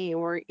tell me,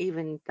 or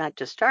even not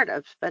just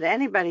startups, but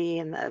anybody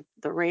in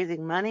the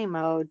raising money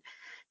mode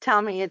tell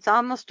me it's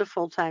almost a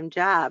full-time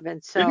job.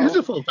 And so it is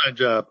a full-time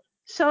job.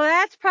 So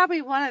that's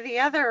probably one of the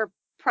other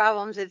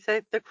problems. It's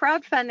that the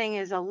crowdfunding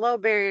is a low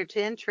barrier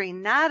to entry,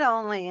 not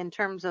only in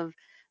terms of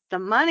the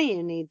money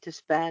you need to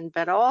spend,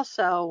 but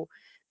also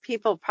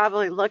people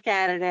probably look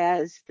at it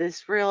as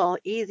this real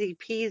easy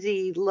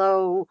peasy,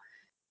 low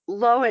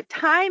at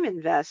time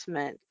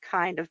investment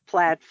kind of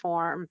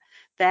platform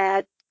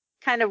that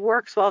kind of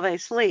works while they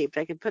sleep.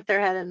 They can put their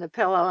head in the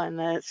pillow and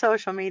the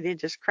social media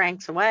just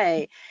cranks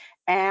away.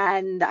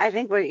 And I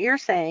think what you're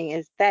saying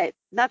is that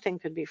nothing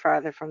could be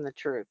farther from the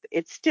truth.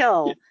 It's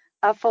still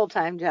a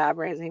full-time job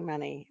raising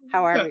money,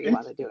 however you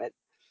want to do it.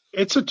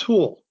 It's a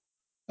tool.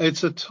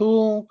 It's a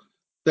tool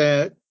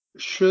that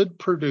should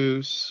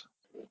produce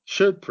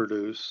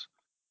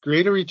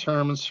greater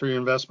returns for your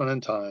investment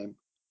and time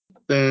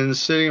than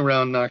sitting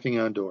around knocking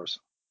on doors.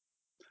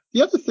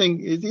 The other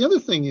thing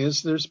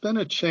is there's been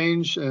a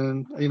change,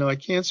 and I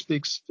can't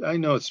speak. I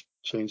know it's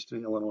changed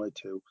in Illinois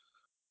too.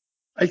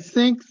 I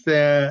think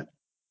that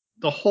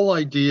the whole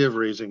idea of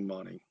raising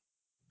money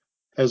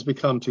has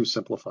become too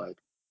simplified.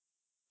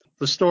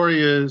 The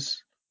story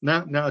is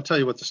now I'll tell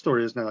you what the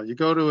story is now. You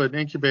go to an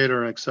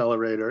incubator or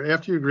accelerator.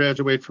 After you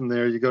graduate from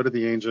there, you go to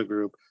the angel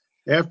group.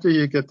 After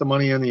you get the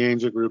money in the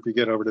angel group, you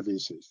get over to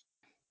VCs.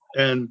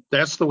 And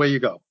that's the way you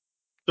go.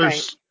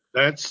 That's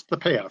the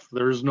path.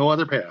 There's no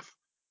other path.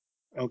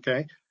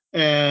 Okay.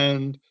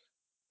 And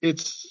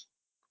it's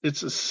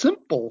a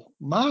simple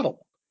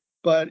model,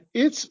 but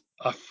it's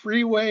a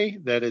freeway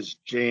that is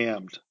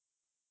jammed.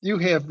 You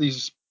have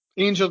these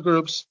angel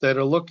groups that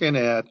are looking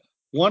at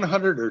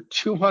 100 or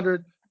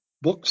 200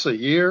 books a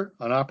year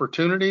on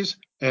opportunities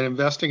and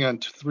investing on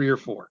 3 or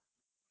 4.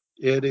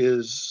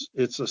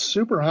 It's a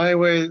super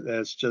highway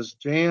that's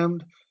just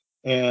jammed.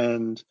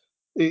 And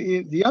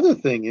the other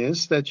thing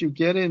is that you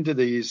get into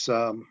these,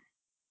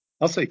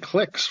 I'll say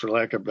clicks for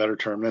lack of a better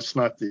term. That's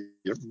not the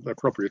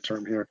appropriate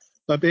term here.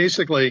 But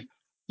basically,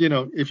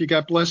 if you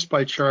got blessed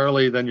by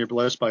Charlie, then you're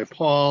blessed by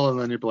Paul, and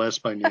then you're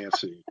blessed by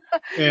Nancy.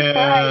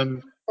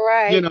 And,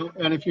 right.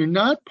 And if you're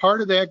not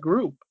part of that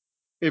group,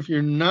 if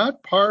you're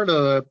not part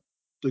of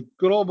the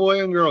good old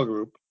boy and girl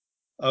group,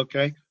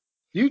 okay,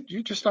 you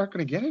just aren't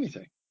going to get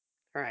anything.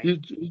 Right. You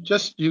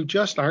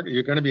just aren't.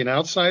 You're going to be an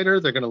outsider.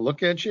 They're going to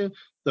look at you.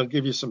 They'll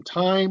give you some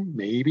time,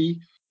 maybe,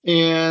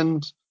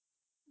 and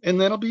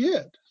that'll be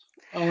it.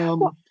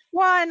 Well,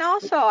 and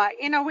also,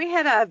 we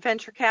had a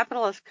venture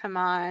capitalist come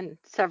on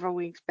several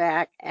weeks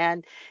back,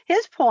 and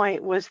his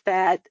point was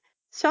that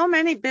so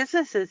many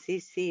businesses he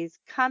sees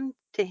come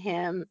to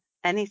him,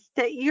 and he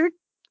said, you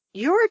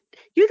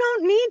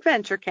don't need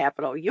venture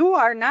capital. You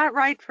are not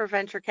right for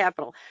venture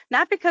capital.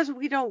 Not because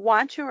we don't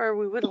want you or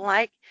we wouldn't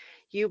like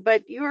you,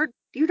 but you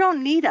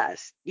don't need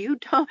us.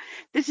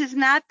 This is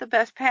not the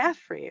best path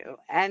for you.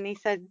 And he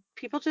said,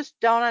 people just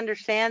don't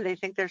understand. They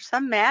think there's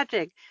some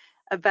magic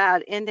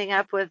about ending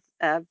up with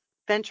a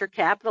venture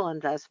capital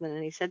investment.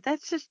 And he said,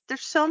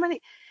 there's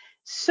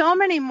so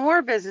many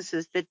more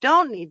businesses that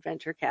don't need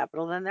venture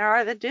capital than there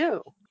are that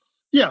do.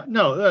 Yeah,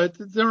 no,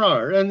 there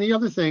are. And the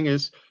other thing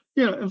is,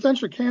 in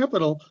venture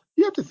capital,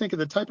 you have to think of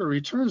the type of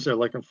returns they're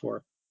looking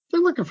for. They're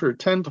looking for a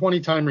 10,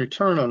 20 time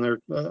return on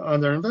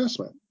their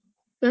investment.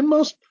 And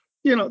most,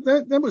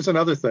 that was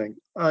another thing,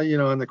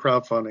 in the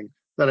crowdfunding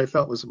that I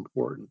felt was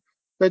important,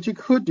 that you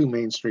could do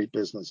Main Street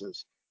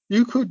businesses.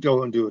 You could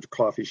go and do a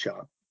coffee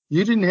shop.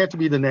 You didn't have to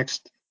be the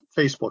next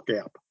Facebook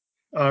app.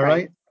 All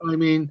right. I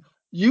mean,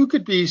 you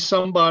could be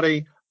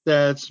somebody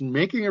that's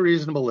making a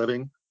reasonable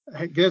living,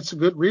 gets a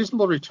good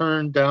reasonable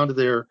return down to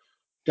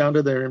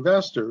their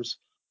investors,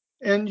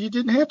 and you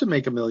didn't have to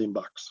make $1 million.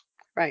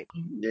 Right.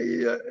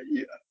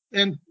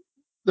 And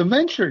the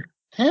venture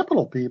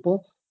capital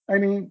people, I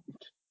mean,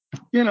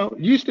 it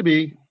used to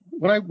be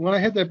when I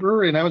had that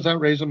brewery and I was out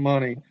raising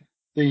money,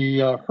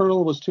 the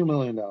hurdle was $2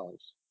 million.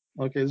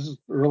 Okay, this is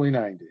early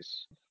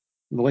 90s,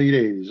 late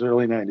 80s,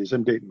 early 90s.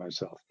 I'm dating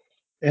myself.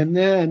 And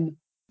then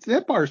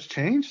that bar's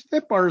changed.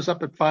 That bar is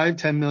up at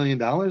 $5-10 million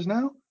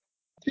now.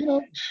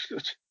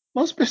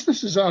 Most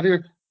businesses out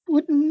here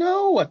wouldn't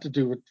know what to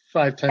do with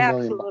 $5-10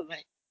 million.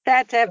 Absolutely.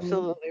 That's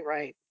absolutely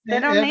right. They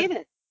don't need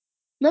it.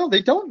 No,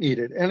 they don't need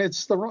it. And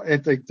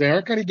they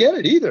aren't going to get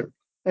it either.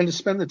 And to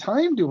spend the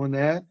time doing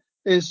that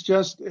is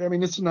just,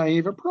 it's a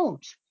naive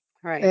approach.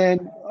 Right.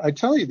 And I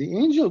tell you, the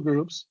angel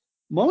groups,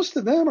 most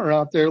of them are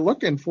out there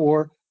looking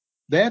for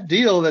that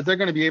deal that they're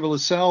going to be able to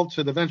sell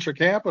to the venture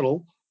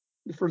capital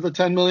for the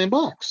 $10 million.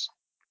 Right.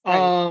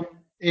 So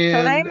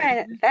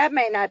that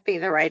may not be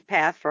the right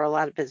path for a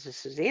lot of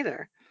businesses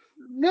either.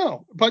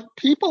 No, but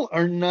people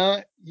are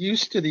not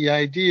used to the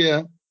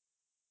idea,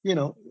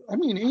 you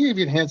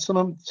even had some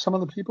of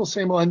the people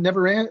saying, well, I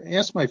never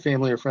asked my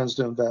family or friends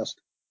to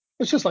invest.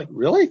 It's just like,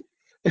 really?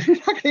 If you're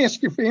not going to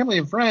ask your family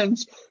and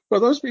friends,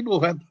 or those people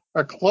who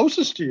are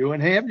closest to you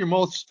and have your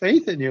most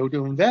faith in you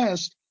to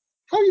invest,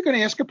 how are you going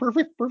to ask a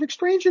perfect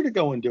stranger to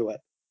go and do it?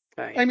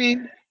 Right. I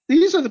mean,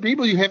 these are the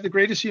people you have the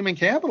greatest human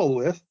capital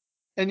with,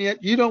 and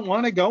yet you don't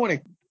want to go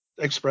and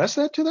express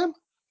that to them?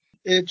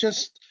 It's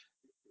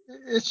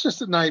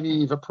just a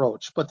naive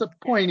approach. But the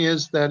point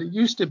is that it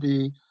used to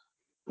be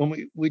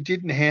when we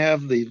didn't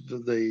have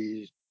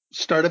the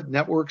startup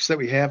networks that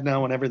we have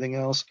now and everything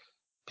else,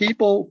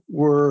 people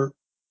were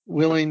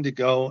willing to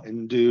go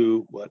and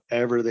do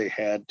whatever they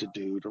had to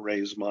do to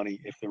raise money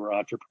if they were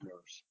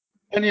entrepreneurs.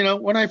 And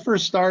when I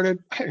first started,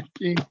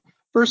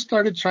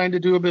 trying to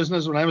do a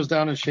business when I was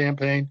down in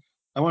Champaign,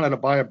 I wanted to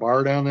buy a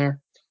bar down there,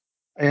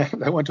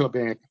 and I went to a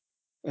bank,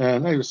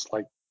 and I was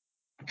like,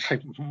 I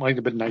might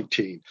have been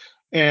 19,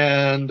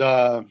 and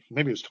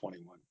maybe it was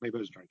 21, maybe I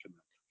was drinking.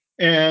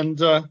 And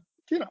Well,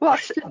 I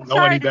didn't know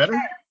sorry any to better. say.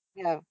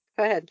 Yeah,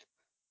 go ahead.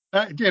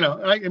 I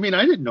mean,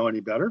 I didn't know any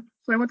better.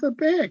 So I went to the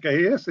bank.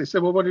 I asked, they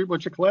said, well,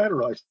 what's your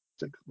collateral? I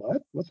said,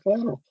 what? What's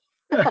collateral?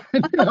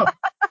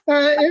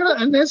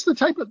 And that's the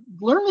type of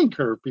learning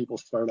curve people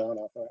start out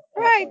off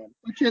Right. on.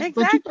 But you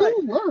Exactly. do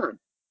learn.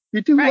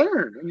 You do Right.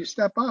 learn and you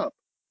step up.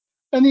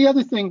 And the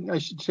other thing I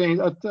should change,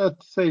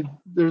 say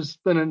there's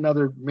been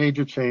another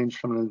major change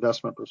from an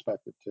investment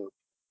perspective too.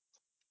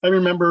 I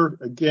remember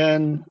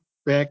again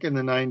back in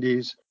the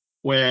 90s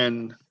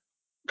when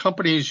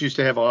companies used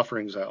to have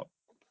offerings out.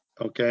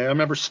 Okay, I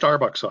remember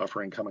Starbucks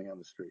offering coming on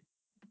the street.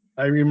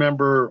 I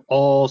remember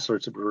all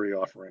sorts of brewery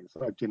offerings.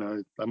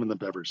 I'm in the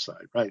beverage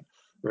side, right?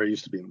 Or I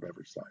used to be in the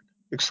beverage side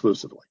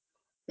exclusively.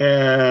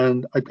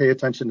 And I pay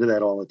attention to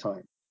that all the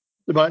time.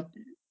 But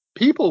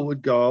people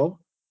would go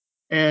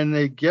and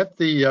they get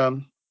the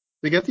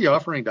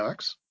offering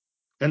docs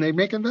and they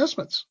make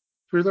investments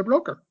through their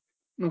broker.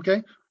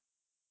 Okay.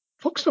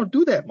 Folks don't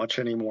do that much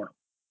anymore.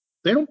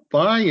 They don't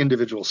buy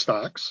individual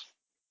stocks.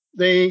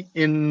 They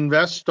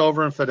invest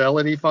over in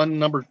Fidelity Fund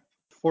number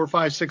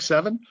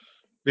 4567,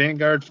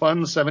 Vanguard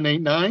Fund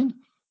 789.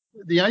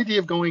 The idea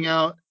of going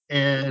out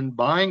and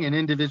buying an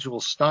individual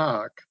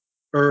stock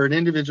or an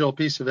individual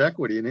piece of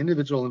equity, an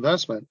individual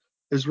investment,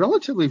 is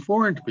relatively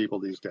foreign to people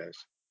these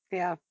days.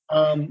 Yeah.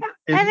 Um,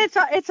 And and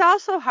it's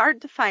also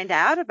hard to find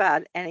out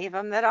about any of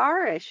them that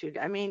are issued.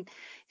 I mean,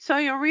 so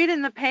you'll read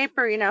in the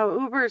paper,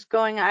 Uber's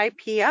going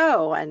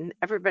IPO, and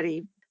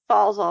everybody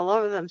falls all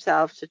over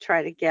themselves to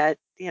try to get,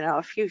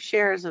 a few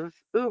shares of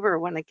Uber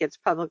when it gets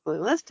publicly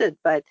listed.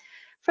 But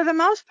for the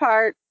most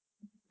part,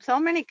 so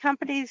many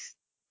companies,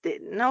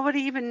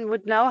 nobody even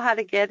would know how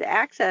to get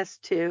access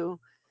to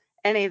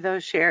any of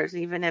those shares,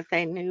 even if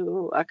they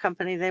knew a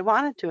company they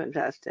wanted to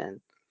invest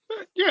in.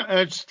 yeah,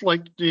 it's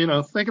like,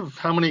 think of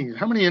how many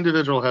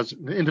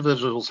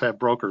individuals have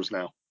brokers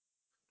now.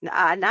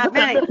 Not Not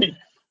that many. many.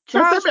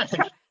 Not that Charles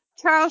many.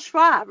 Charles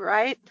Schwab,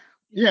 right?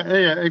 Yeah,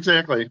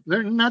 exactly.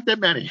 They're not that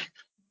many.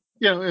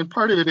 And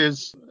part of it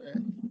is,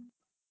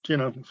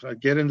 if I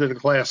get into the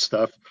class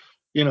stuff,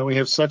 we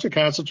have such a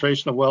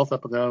concentration of wealth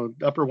up in the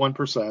upper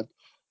 1%.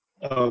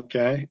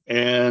 Okay.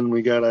 And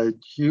we got a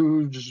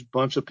huge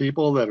bunch of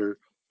people that are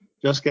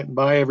just getting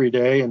by every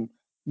day. And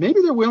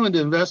maybe they're willing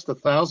to invest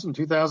 $1,000,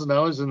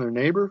 $2,000 in their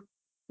neighbor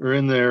or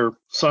in their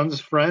son's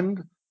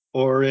friend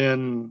or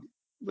in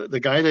the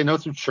guy they know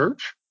through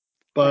church.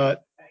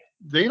 But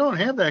they don't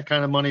have that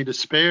kind of money to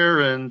spare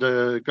and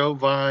go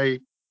buy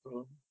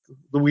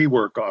the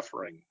WeWork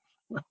offering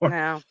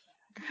No.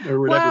 or whatever,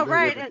 Well, whatever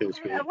right. the case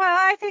be. Well,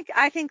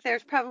 I think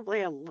there's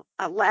probably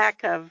a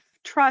lack of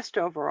trust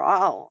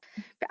overall.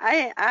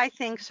 I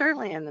think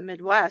certainly in the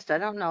Midwest, I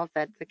don't know if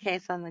that's the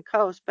case on the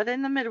coast, but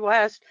in the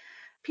Midwest,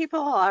 a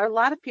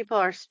lot of people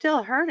are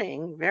still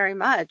hurting very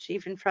much,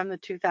 even from the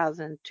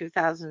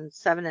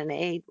 2007 and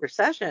 8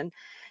 recession.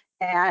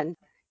 And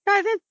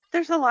I think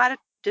there's a lot of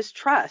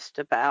distrust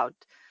about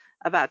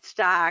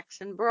stocks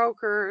and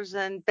brokers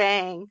and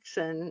banks,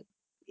 and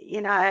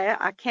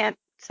I can't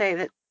say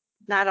that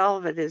not all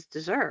of it is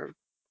deserved.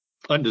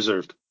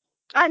 Undeserved.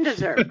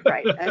 Undeserved,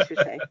 right, I should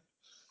say.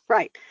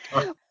 Right.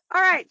 All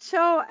right.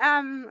 So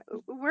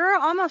we're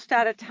almost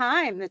out of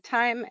time. The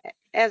time,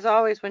 as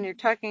always, when you're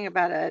talking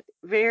about a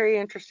very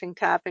interesting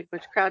topic,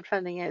 which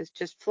crowdfunding is,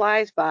 just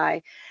flies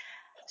by.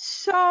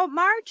 So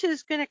March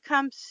is going to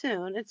come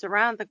soon. It's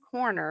around the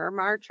corner,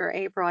 March or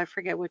April. I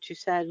forget what you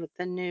said with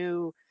the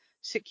new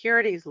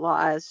securities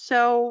laws.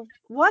 So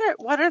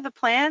what are the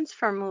plans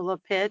for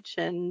MoolaPitch,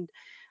 and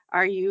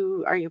are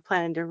you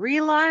planning to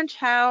relaunch?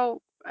 How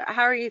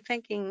are you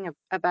thinking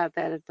about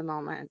that at the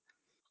moment?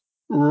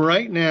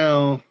 Right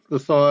now, the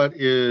thought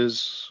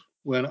is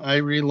when I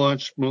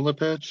relaunch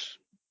MoolaPitch,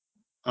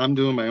 I'm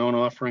doing my own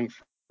offering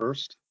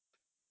first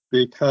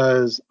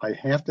because I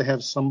have to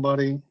have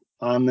somebody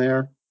on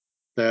there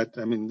that,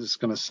 I mean, this is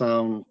going to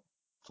sound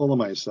full of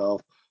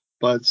myself,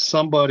 but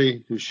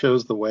somebody who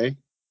shows the way.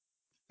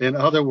 In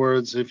other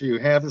words, if you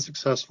have a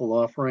successful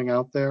offering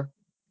out there,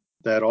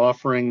 that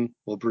offering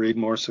will breed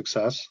more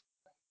success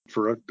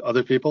for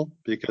other people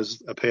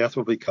because a path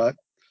will be cut.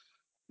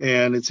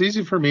 And it's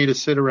easy for me to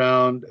sit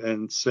around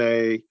and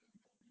say,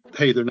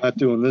 hey, they're not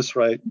doing this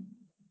right,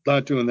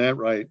 not doing that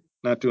right,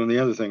 not doing the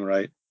other thing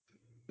right.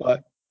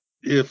 But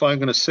if I'm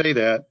going to say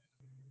that,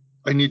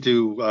 I need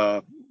to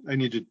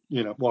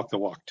walk the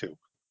walk too.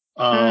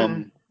 Hmm.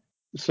 Um,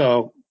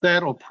 so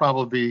that'll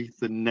probably be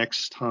the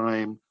next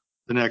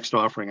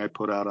offering I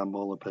put out on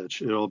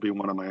MoolaPitch. It'll be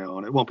one of my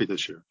own. It won't be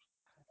this year.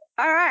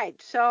 All right,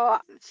 so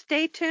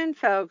stay tuned,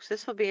 folks.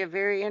 This will be a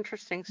very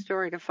interesting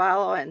story to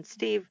follow. And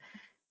Steve,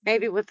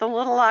 Maybe with a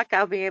little luck,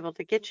 I'll be able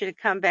to get you to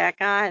come back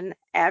on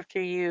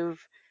after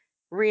you've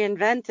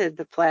reinvented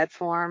the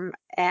platform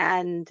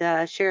and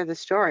share the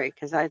story,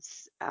 because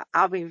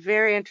I'll be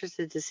very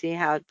interested to see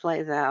how it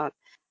plays out.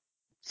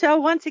 So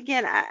once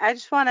again, I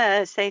just want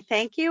to say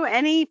thank you.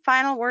 Any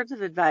final words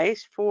of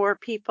advice for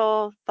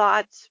people,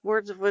 thoughts,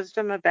 words of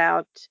wisdom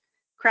about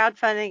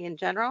crowdfunding in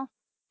general?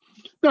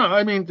 No,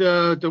 I mean,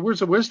 the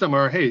words of wisdom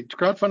are, hey,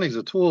 crowdfunding is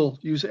a tool.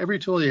 Use every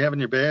tool you have in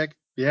your bag.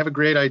 You have a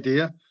great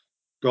idea,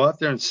 go out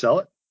there and sell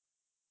it.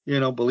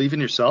 Believe in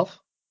yourself.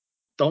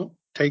 Don't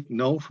take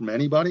no from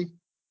anybody.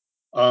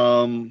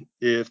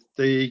 If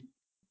they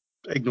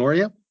ignore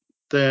you,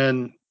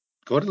 then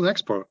go to the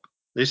next broker.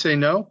 They say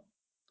no,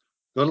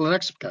 go to the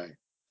next guy.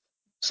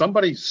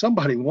 Somebody,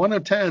 1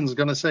 of 10 is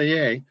going to say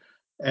yay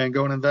and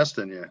go and invest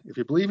in you. If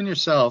you believe in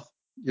yourself,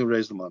 you'll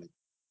raise the money.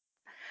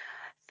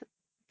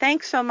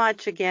 Thanks so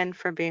much again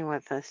for being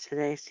with us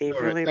today, Steve.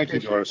 All right. Really Thank you,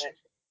 appreciate Doris. it.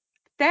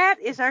 That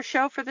is our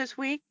show for this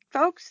week,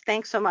 folks.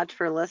 Thanks so much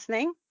for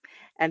listening.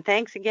 And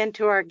thanks again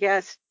to our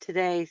guest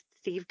today,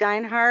 Steve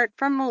Dinehart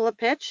from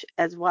MoolaPitch,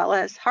 as well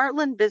as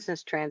Heartland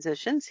Business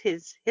Transitions,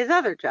 his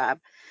other job.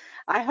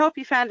 I hope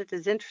you found it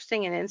as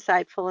interesting and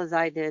insightful as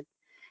I did.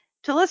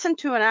 To listen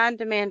to an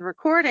on-demand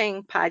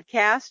recording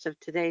podcast of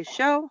today's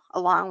show,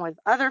 along with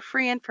other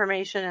free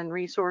information and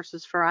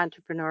resources for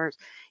entrepreneurs,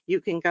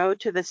 you can go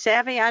to the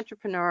Savvy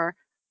Entrepreneur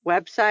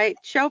website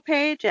show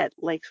page at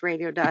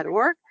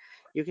lakesradio.org.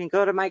 You can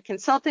go to my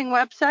consulting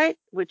website,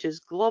 which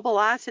is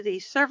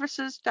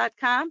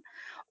globalocityservices.com,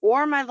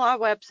 or my law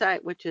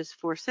website, which is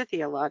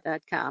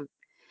forsythialaw.com.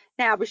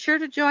 Now, be sure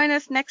to join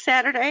us next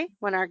Saturday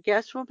when our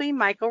guest will be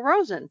Michael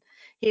Rosen.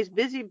 He's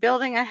busy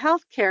building a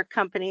healthcare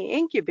company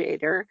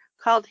incubator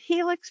called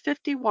Helix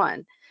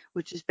 51,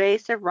 which is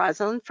based at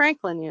Rosalind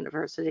Franklin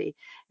University.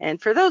 And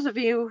for those of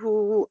you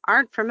who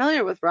aren't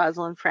familiar with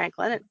Rosalind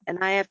Franklin, and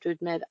I have to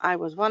admit I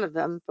was one of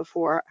them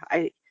before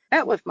I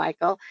met with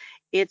Michael,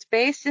 it's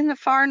based in the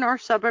far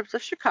north suburbs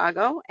of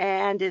Chicago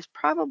and is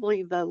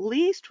probably the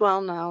least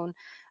well-known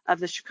of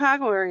the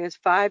Chicago area's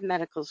 5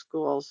 medical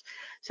schools.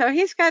 So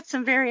he's got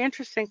some very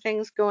interesting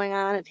things going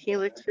on at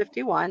Helix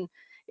 51.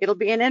 It'll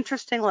be an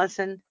interesting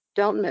listen.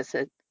 Don't miss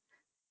it.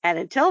 And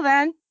until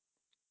then,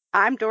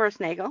 I'm Doris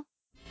Nagel,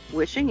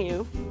 wishing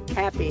you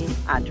happy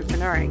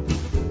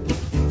entrepreneuring.